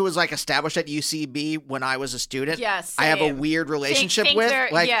 Anyone who was like established at UCB when I was a student, Yes, I have a same. weird relationship think with. they're-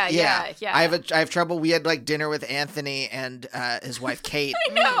 Like, yeah. I have trouble. We had like dinner with Anthony and his wife Kate.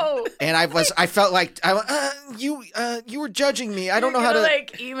 I know. And I felt like you were judging me. I don't know how to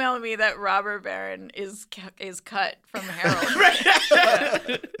like email me that Robber Baron is cut from Herald.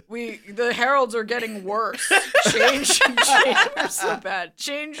 The Heralds are getting worse. Change we're so bad.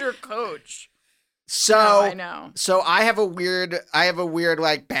 Change your coach. So I know. So I have a weird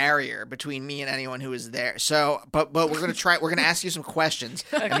like barrier between me and anyone who is there. So but we're gonna ask you some questions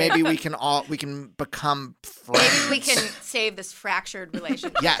and maybe we can become friends. Maybe we can save this fractured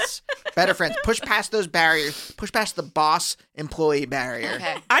relationship. Yes. Better friends. Push past those barriers. Push past the boss employee barrier.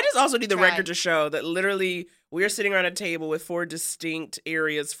 Okay. I just also need the Try. record to show that literally we are sitting around a table with 4 distinct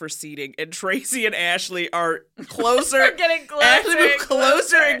areas for seating, and Tracy and Ashley are closer. We're getting closer Ashley moved and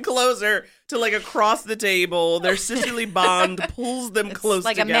closer and closer to like across the table. Their sisterly bond pulls them close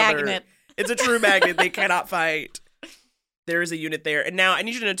like a together. magnet. It's a true magnet. They cannot fight. There is a unit there. And now I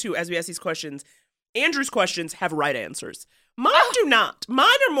need you to know, too, as we ask these questions, Andrew's questions have right answers. Mine do not. Mine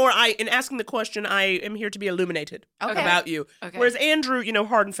are more, in asking the question, I am here to be illuminated about you. Okay. Whereas Andrew,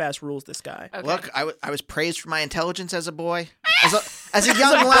 hard and fast rules this guy. Okay. Look, I was praised for my intelligence as a boy. As a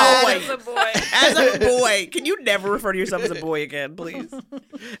young lad. As a boy. As a boy. Can you never refer to yourself as a boy again, please?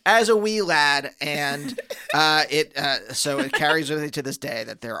 As a wee lad, and so it carries with it to this day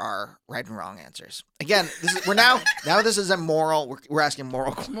that there are right and wrong answers. Again, this is a moral. We're asking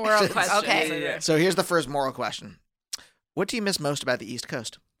moral questions. Moral questions. Okay. So here's the first moral question: what do you miss most about the East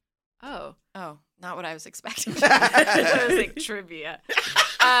Coast? Oh, not what I was expecting. That was like trivia.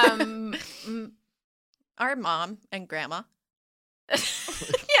 Our mom and grandma.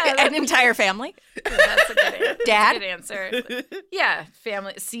 Yeah, An entire family. that's a good answer. Dad? Good answer. Yeah,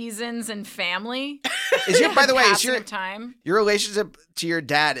 family, seasons, and family. By the way, is Passing of time. your relationship to your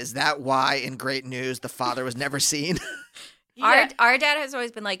dad, is that why in Great News the father was never seen? Yeah. Our dad has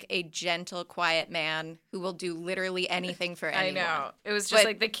always been like a gentle, quiet man who will do literally anything for I anyone. know. It was just But,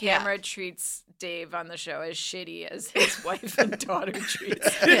 like the camera treats Dave on the show as shitty as his wife and daughter treats.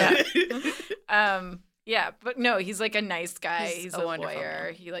 Yeah, but no, he's like a nice guy. He's a wonderful lawyer.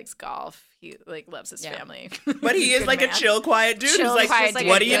 man. He likes golf. He like loves his family. But he is Good like a man. chill, quiet dude Chill, who's like, quiet dude.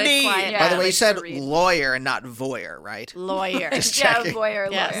 what do you Good, need? quiet. Yeah, By the way, you likes said to read. lawyer and not voyeur, right? Lawyer. Just Yeah, checking. lawyer.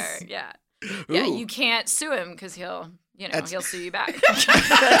 Yes. Yeah. Yeah, Ooh. you can't sue him because he'll sue you back.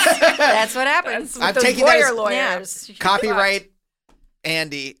 That's what happens. I'm Those taking that as lawyers. You're Copyright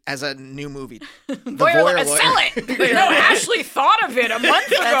Andy as a new movie. The Voyeur, voyeur sell it. No, Ashley thought of it a month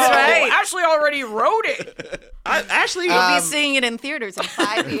ago. right. Ashley already wrote it. Ashley, We'll be seeing it in theaters in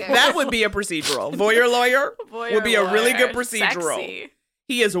 5 years. that would be a procedural. Voyeur lawyer Voyeur would be a really lawyer. good procedural. Sexy.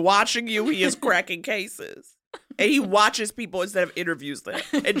 He is watching you. He is cracking cases. And he watches people instead of interviews them.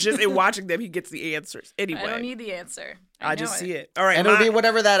 And just in watching them, he gets the answers. Anyway, I don't need the answer. I just see it. All right. And it would be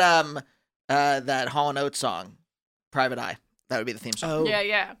whatever that that Hall & Oates song, Private Eye. That would be the theme song. Oh.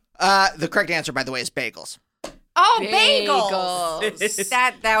 Yeah. The correct answer, by the way, is bagels. Oh, Bagels. bagels.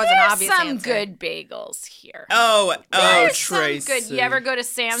 that was an There's obvious some answer. good bagels here. Oh, There's some Tracy. good. You ever go to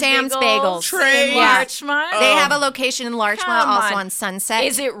Sam's Bagels. Trace. in Larchmont? They have a location in Larchmont, Come also on. on Sunset.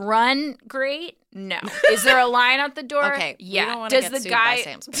 Is it run great? No. Is there a line out the door? Okay, we Yeah. don't wanna Does get the sued guy by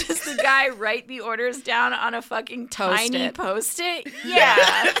Sam's. does the guy write the orders down on a fucking tiny Post-it. post-it?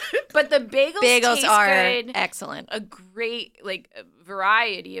 Yeah. But But the bagels taste are good. excellent. A great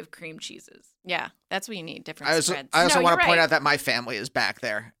variety of cream cheeses. Yeah, that's what you need. Different I spreads. also want to point right. out that my family is back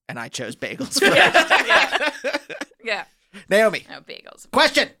there, and I chose bagels. Yeah. Naomi, No, bagels.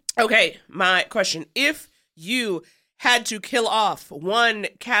 question. Okay, my question. If you had to kill off one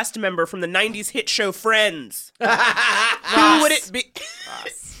cast member from the 90s hit show Friends, who would it be?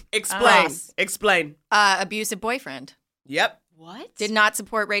 Explain. Ross. Explain. Abusive boyfriend. Yep. What? Did not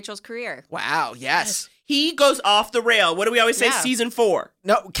support Rachel's career. Wow, yes. He goes off the rail. What do we always say? Yeah. Season 4.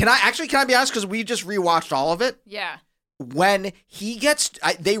 No, can I be honest? Because we just rewatched all of it. Yeah. When he gets,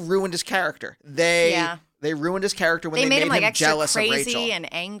 they ruined his character. They ruined his character when They made him like extra jealous of crazy Rachel.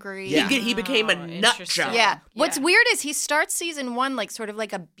 and angry. Yeah. He became a nut interesting. job. Yeah. What's weird is he starts season 1 like sort of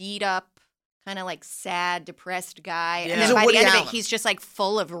like a beat up, kind of like sad, depressed guy, Yeah. and He's then a by Woody the end of Allen. it, he's just like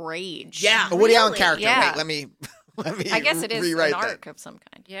full of rage. Yeah. A Woody Allen character. Yeah. Wait, let me I guess it is rewrite an that. arc of some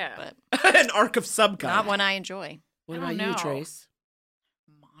kind. Yeah. But An arc of some kind. not one I enjoy. What I about don't you, know. Trace?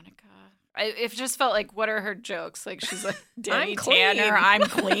 Monica. It just felt like, what are her jokes? Like, she's like, Danny I'm clean. Tanner, I'm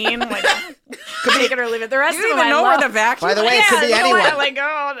clean. Like, take it or leave it. The rest You of them even I know love. where the vacuum By the way, it could be you know what? anyone. Like,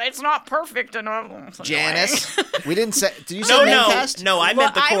 oh, it's not perfect enough. Janice. We didn't say. Did you say No, main no. cast? No, I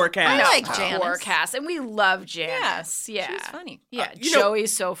meant the core cast. I like Core Janice. cast, and we love Janice. Yeah, She's funny. Yeah, you know-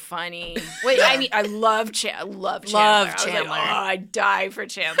 Joey's so funny. Wait, I mean, I love Chandler. Love I was like, Chandler. oh, I die for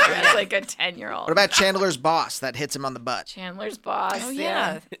Chandler. It's like a 10-year-old. What about Chandler's boss that hits him on the butt? Chandler's boss? Oh,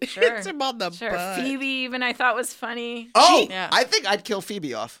 yeah. Sure. Hits him on the Sure. butt. Phoebe, even I thought was funny. Oh, Yeah. I think I'd kill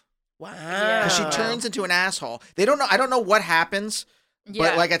Phoebe off Wow. because she turns into an asshole. They don't know. I don't know what happens, Yeah.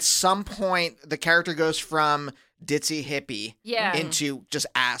 but like at some point, the character goes from ditzy hippie Yeah. into just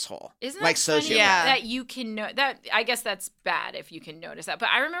asshole, Isn't that like funny sociopath. Yeah. that you can know that? I guess that's bad if you can notice that. But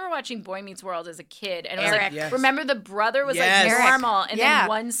I remember watching Boy Meets World as a kid, and it was Eric. like, Yes. remember the brother was Yes. like Eric. normal, and Yeah. then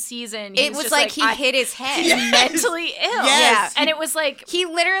one season he It was just like he I- hit his head. he's mentally ill. Yes. and it was like He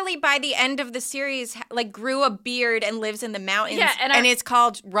literally, by the end of the series, like grew a beard and lives in the mountains. Yeah, and it's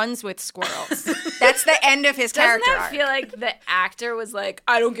called Runs with Squirrels. That's the end of his doesn't character that arc. feel like the actor was like,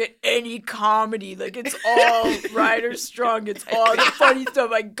 I don't get any comedy. Like it's all writer strong. It's all the funny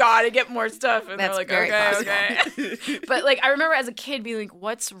stuff. I gotta get more stuff. And That's they're like, very okay. But like I remember as a kid being like,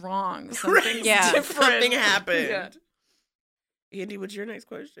 what's wrong? Something's Yeah. different. Something happened. Yeah. Andy, what's your next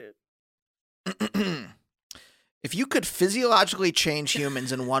question? If you could physiologically change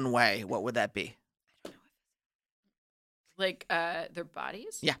humans in one way, what would that be? Like their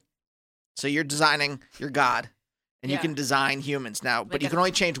bodies? Yeah. So you're designing your God, and you Yeah. can design humans now, but Like you a- can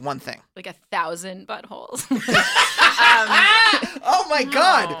only change one thing. Like 1,000 buttholes. Oh my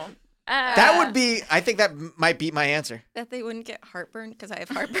God. No. That would be, I think that might beat my answer. that they wouldn't get heartburn because I have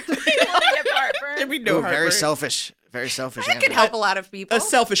heartburn. You want to get heartburn? There'd be no Ooh, very heartburn. selfish. Very selfish That answer. could help a lot of people. A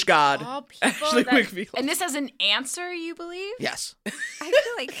selfish god. All people Ashley that- Wickfield. And this has an answer, you believe? Yes. I feel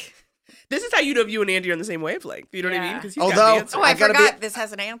like. This is how you know if you and Andy are on the same wavelength. You know what I mean? Yeah. Because he's Although- got the answer. Oh, I I gotta forgot be- this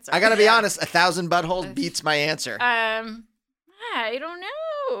has an answer. I gotta be honest, 1,000 buttholes beats my answer. I don't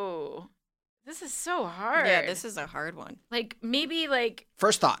know. This is so hard. Yeah, this is a hard one. like maybe like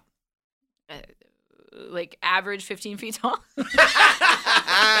First thought. average 15 feet tall.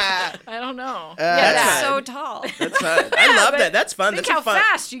 I don't know. that's that. fun. So tall. That's fun. I love but that. That's fun. Think That's how fun.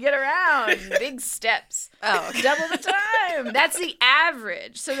 fast you get around. Big steps. Oh, okay. Double the time. That's the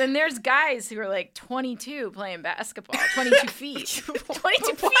average. So then there's guys who are like 22 playing basketball. 22 feet.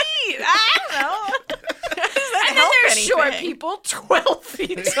 22 feet. I don't know. And then there's short people 12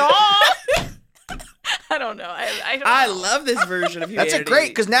 feet tall. I don't know. I don't I know. love this version of humanity. That's a great,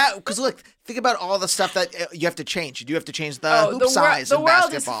 because look, think about all the stuff that you have to change. You do have to change the hoop the size the in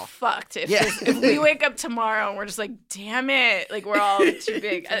world basketball. is fucked. If, Yeah. if we wake up tomorrow and we're just like, damn it, like we're all too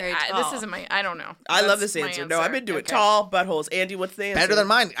big. Very This tall. isn't my. I don't know. I love That's this my answer. No, I'm into it. Okay. Tall buttholes. Andy, what's the answer? Better than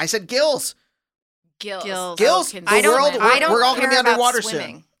mine. I said gills. Gills. Gills. Gills? can The I don't. world- I don't we're all gonna care be about underwater soon.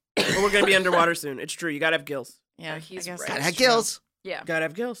 swimming. Well, we're going to be underwater soon. It's true. You got to have gills. Yeah, he's I guess right. Gotta that's have true. gills. Yeah. Got to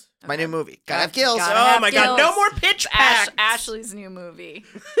have gills. My new movie. Gotta have gills. Gotta Oh have my God. No gills. more pitch Ash, packs. Ashley's new movie.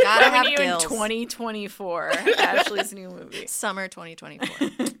 Gotta have Coming to you in gills. 2024. Ashley's new movie. Summer 2024.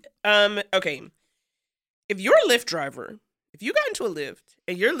 Okay. If you're a Lyft driver, if you got into a Lyft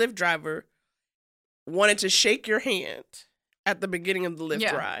and your Lyft driver wanted to shake your hand at the beginning of the Lyft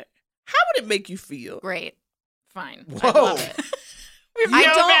Yeah. ride, how would it make you feel? Great. Fine. Whoa. I love it. We have I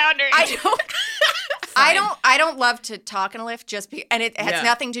no don't. boundaries. I don't. I don't love to talk in a Lyft and it has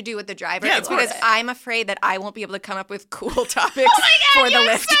nothing to do with the driver. Yeah, it's of course. because I'm afraid that I won't be able to come up with cool topics for the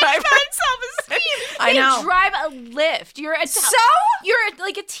Lyft driver. Self-esteem. I know. You drive a Lyft. You're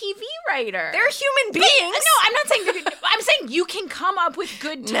like a TV writer. They're human beings. No, I'm not saying I'm saying you can come up with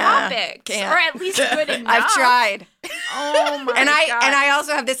good topics, can't. or at least good enough. I've tried. Oh my and God. I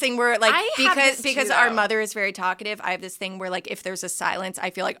also have this thing where like I have this because too, our though. mother is very talkative. I have this thing where like if there's a silence, I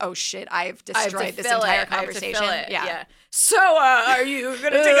feel like, oh shit, I've I have to destroyed this fill entire it. I have to conversation. fill it. Yeah. So, are you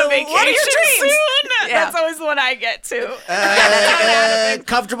gonna take a vacation what are your dreams? soon? Yeah. That's always the one I get to.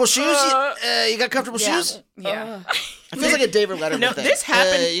 Comfortable shoes? You got comfortable shoes? Yeah. It feels like a David Letterman No, thing. this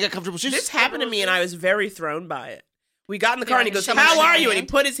happened. You got comfortable shoes? This happened to me, and I was very thrown by it. We got in the car, and he goes, someone "How shook are your you?" And he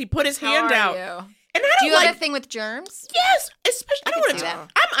hand? put his hand out. You? And I Do don't you like have a thing with germs? Yes, especially I don't can want see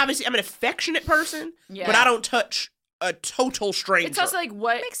to. that. I'm an affectionate person, Yeah. but I don't touch a total stranger. It's also like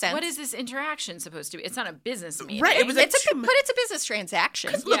what? Makes sense. What is this interaction supposed to be? It's not a business meeting, Right, it was like It's a business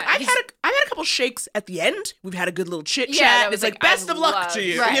transaction. Look, Yeah, I've had a couple shakes at the end. We've had a good little chit Yeah, chat. that It's was like like, best I of luck love- to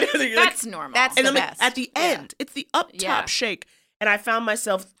you. Right. You know, you're like- That's normal. That's and the then like, best. at the end, it's the up top Yeah. shake, and I found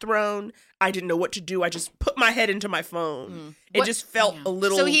myself thrown. I didn't know what to do. I just put my head into my phone. It just felt a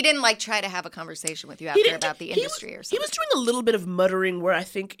little. So he didn't like try to have a conversation with you He after didn't- about the he industry was, or something. He was doing a little bit of muttering where I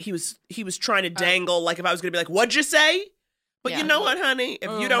think he was trying to dangle, like if I was going to be like, "What'd you say?" But Yeah. you know what, honey?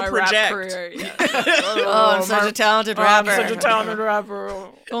 If you my don't rap project, career, yeah. Oh, I'm such a talented rapper. rapper.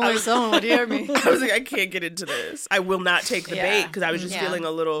 Only someone would hear me. I was like, I can't get into this. I will not take the bait because I was just Yeah. feeling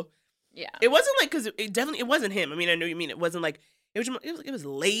a little. Yeah. It wasn't like because it definitely it wasn't him. I mean, I know you mean it wasn't like it was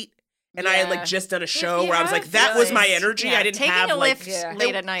late. And I had like Yeah. just done a show you where I was have like, that was my feelings. energy. Yeah, I didn't taking have a like. lift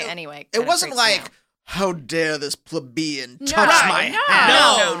late at night anyway. It kinda wasn't freaks me like, out. how dare this plebeian touch Right, my no.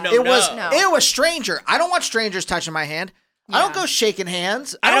 hand. No, It was no. it was stranger. I don't want strangers touching my hand. I don't Yeah. go shaking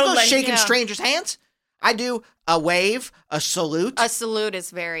hands. I I don't don't go like- shaking yeah. strangers' hands. I do a wave, a salute, A salute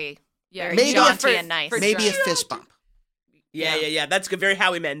is very, Yeah. very Maybe a jaunty first- and nice. for maybe a sure. fist bump. Yeah. That's good. Very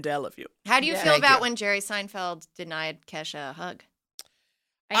Howie Mandel of you. How do you Yeah. feel Thank about you. when Jerry Seinfeld denied Kesha a hug?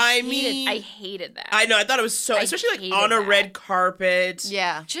 I mean- I hated that. I know. I thought it was so, I especially like hated on a that. red carpet.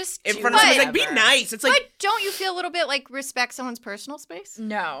 Yeah. Just In do front of someone, like, be whatever. nice. It's like, But don't you feel a little bit like respect someone's personal space?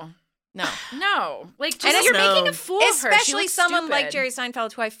 No. No. No. Like, just, And it's- you're No. making a fool of her. She Especially looks someone like stupid. Jerry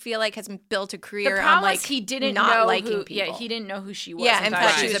Seinfeld, who I feel like has built a The career problem on like is he didn't not know liking who. people. Yeah, he didn't know who she was. Yeah, and and thought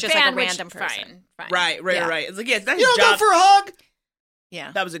thought she she was was a just like a fan, which- random person. Fine. right. Yeah. It's like, yeah, it's not You his don't go job. for a hug.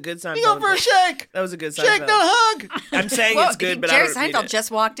 Yeah. That was a good Seinfeld. You go for a shake. That was a good Seinfeld. Shake, not a hug. I'm saying Well, it's good, but Jerry I don't repeat Seinfeld it.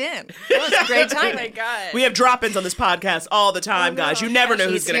 just walked in. That was a great Oh my timing. god. We have drop-ins on this podcast all the time, guys. You never know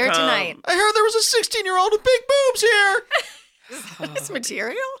who's He's going to here come. tonight. I heard there was a 16-year-old with big boobs here. This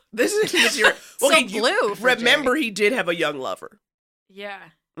material? This is material. So Okay, blue for remember, he did have a young lover. Yeah.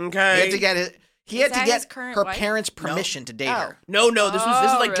 Okay. He had to get it. He had to that his get current her wife? parents' permission to date her. No, this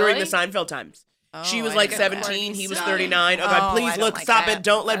was like during the really? Seinfeld times. she was I like didn't get that. 17, he was Stop. 39. Oh, Oh, God, I please don't look, like stop that. it.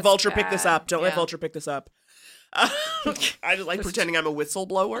 Don't let That's Vulture pick this bad. up. Don't let Yeah. Vulture pick this up. I just like pretending I'm a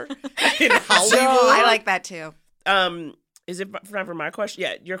whistleblower in So, Hollywood. I like that too. Is it time for my question?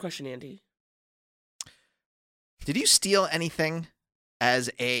 Yeah, your question, Andy. Did you steal anything as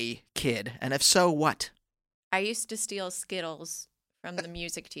a kid? And if so, what? I used to steal Skittles from the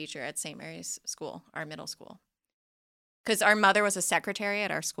music teacher at St. Mary's School, our middle school. Because our mother was a secretary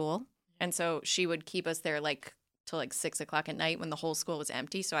at our school. And so she would keep us there like till like 6 o'clock at night when the whole school was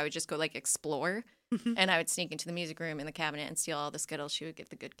empty. So I would just go like explore. And I would sneak into the music room in the cabinet and steal all the Skittles she would give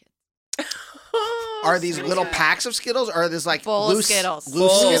the good kids. Are these little packs of Skittles, or are these like Full loose Skittles. loose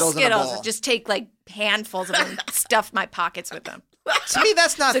Full Skittles in a Skittles. bowl? Just take like handfuls of them, stuff my pockets with them. To me,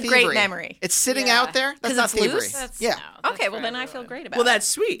 that's not It's a theivery. great memory. It's sitting Yeah. out there. That's 'Cause not it's thievery. loose? That's, Yeah. no, Okay, that's well for then I everyone. feel great about Well, it. that's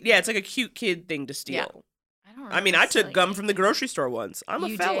sweet. Yeah, it's like a cute kid thing to steal. Yeah. don't I mean, I took really- gum from the grocery store once. I'm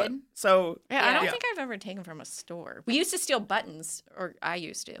You a felon. did? So, Yeah, I don't Yeah. think I've ever taken from a store. We used to steal buttons, or I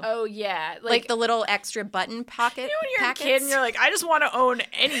used to. Oh yeah, like the little extra button pocket. You know when you're packets? a kid and you're like, I just want to own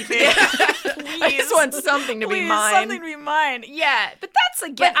anything. Please. I just want something to be Please, mine. Something to be mine. Yeah, but that's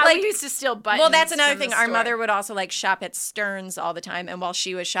again. But, I like- used to steal buttons. Well, that's another from the thing. Our store. mother would also like shop at Stearns all the time, and while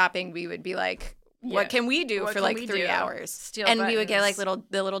she was shopping, we would be like, "What Yeah. can we do What for can like we 3 do? hours?" Steal and we would get like buttons.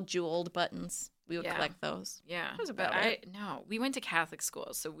 the little jeweled buttons. We would Yeah. collect those. Yeah, That was but about it. no, we went to Catholic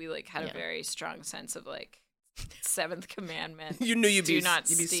school, so we like had Yeah. a very strong sense of like seventh commandment. you knew you'd Do be not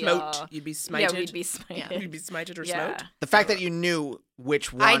you'd be steal. smoked. You'd be smited. Yeah, we'd be smited. You'd be smited or Yeah. smoked. The fact that you knew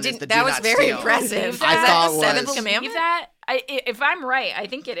which one I is didn't. the That do was not very steal. impressive. Is I that thought the was. seventh Believe commandment? that? If I'm right, I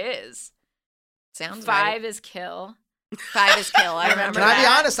think it is. Sounds 5 right. is kill. 5 is kill. I remember. Can I be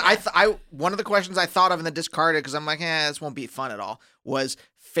that. honest? I one of the questions I thought of and then discarded because I'm like, this won't be fun at all. Was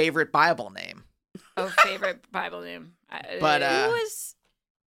favorite Bible name. Favorite Bible name. But Who was?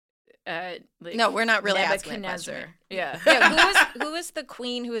 Like No, we're not really asking that question. Nebuchadnezzar. Yeah. Yeah, who was the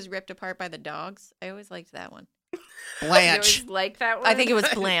queen who was ripped apart by the dogs? I always liked that one. Blanche. You always like that one? I think it was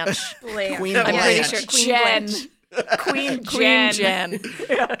Blanche. Blanche. Queen I'm pretty Blanche. sure Queen Jen. Blanche. Queen Jen.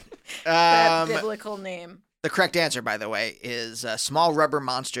 That Um, biblical name. the correct answer, by the way, is small rubber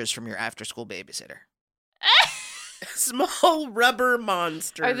monsters from your after-school babysitter. Small rubber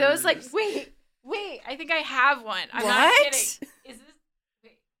monsters. Are those like wait, I think I have one. I'm not What? kidding.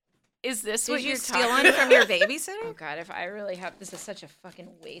 Is this Did what you you're steal talking one from your babysitter? Oh god, if I really have this is such a fucking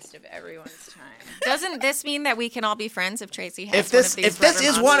waste of everyone's time. Doesn't this mean that we can all be friends if Tracy has If this one of these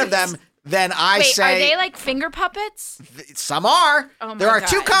is rubber one of monsters? them, then I Wait, say are they like finger puppets? some are. Oh my there are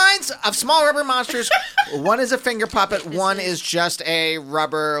two God. kinds of small rubber monsters. One is a finger puppet. One is just a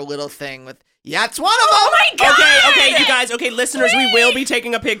rubber little thing with. Yeah, it's one of them. Oh my god! Okay, you guys. Okay, listeners, we will be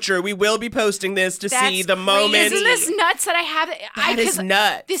taking a picture. We will be posting this to see That's the moment. Isn't this nuts that I have it? That is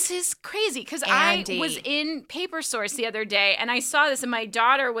nuts. This is crazy because I Andy. was in Paper Source the other day and I saw this and my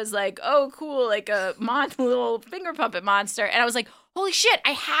daughter was like, "Oh, cool, like a little finger puppet monster," and I was like, "Holy shit!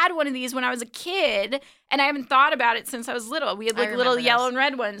 I had one of these when I was a kid, and I haven't thought about it since I was little. We had I like little remember yellow those. and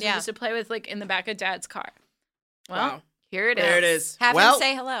red ones Yeah. we used to play with like in the back of Dad's car." Well, Wow. here it is. There it is. Have Well- him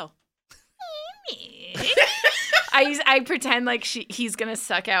say hello. I pretend like he's gonna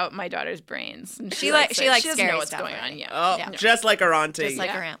suck out my daughter's brains. And She likes doesn't know scary what's stuff, going right? on. Yeah. Oh, Yeah. just like her auntie. Just like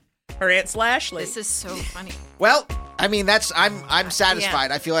her aunt. Her Aunt Slashly. This is so funny. Well, I mean, I'm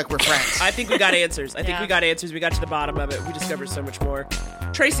satisfied. I feel like we're friends. I think we got answers. I think Yeah. we got answers. We got to the bottom of it. We discovered so much more.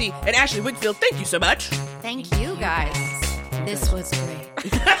 Tracy and Ashley Wigfield, thank you so much. Thank you, guys. This was great.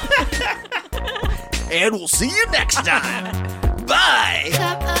 And we'll see you next time. Bye.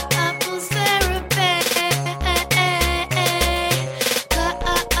 Couples therapy.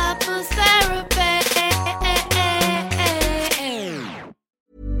 Couples therapy.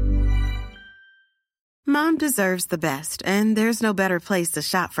 Mom deserves the best, and there's no better place to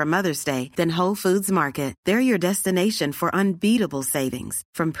shop for Mother's Day than Whole Foods Market. They're your destination for unbeatable savings,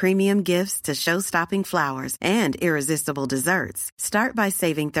 from premium gifts to show-stopping flowers and irresistible desserts. Start by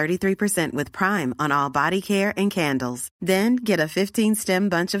saving 33% with Prime on all body care and candles. Then get a 15-stem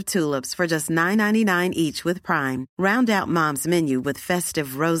bunch of tulips for just $9.99 each with Prime. Round out Mom's menu with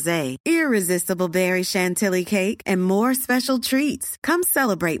festive rosé, irresistible berry chantilly cake, and more special treats. Come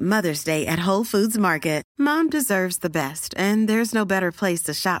celebrate Mother's Day at Whole Foods Market. Mom deserves the best, and there's no better place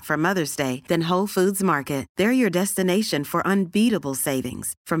to shop for Mother's Day than Whole Foods Market. They're your destination for unbeatable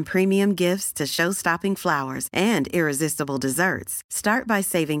savings, from premium gifts to show-stopping flowers and irresistible desserts. Start by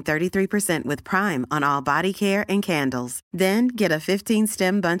saving 33% with Prime on all body care and candles. Then get a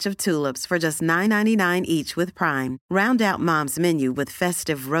 15-stem bunch of tulips for just $9.99 each with Prime. Round out Mom's menu with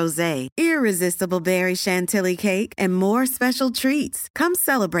festive rosé, irresistible berry chantilly cake, and more special treats. Come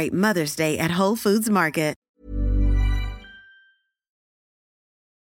celebrate Mother's Day at Whole Foods Market.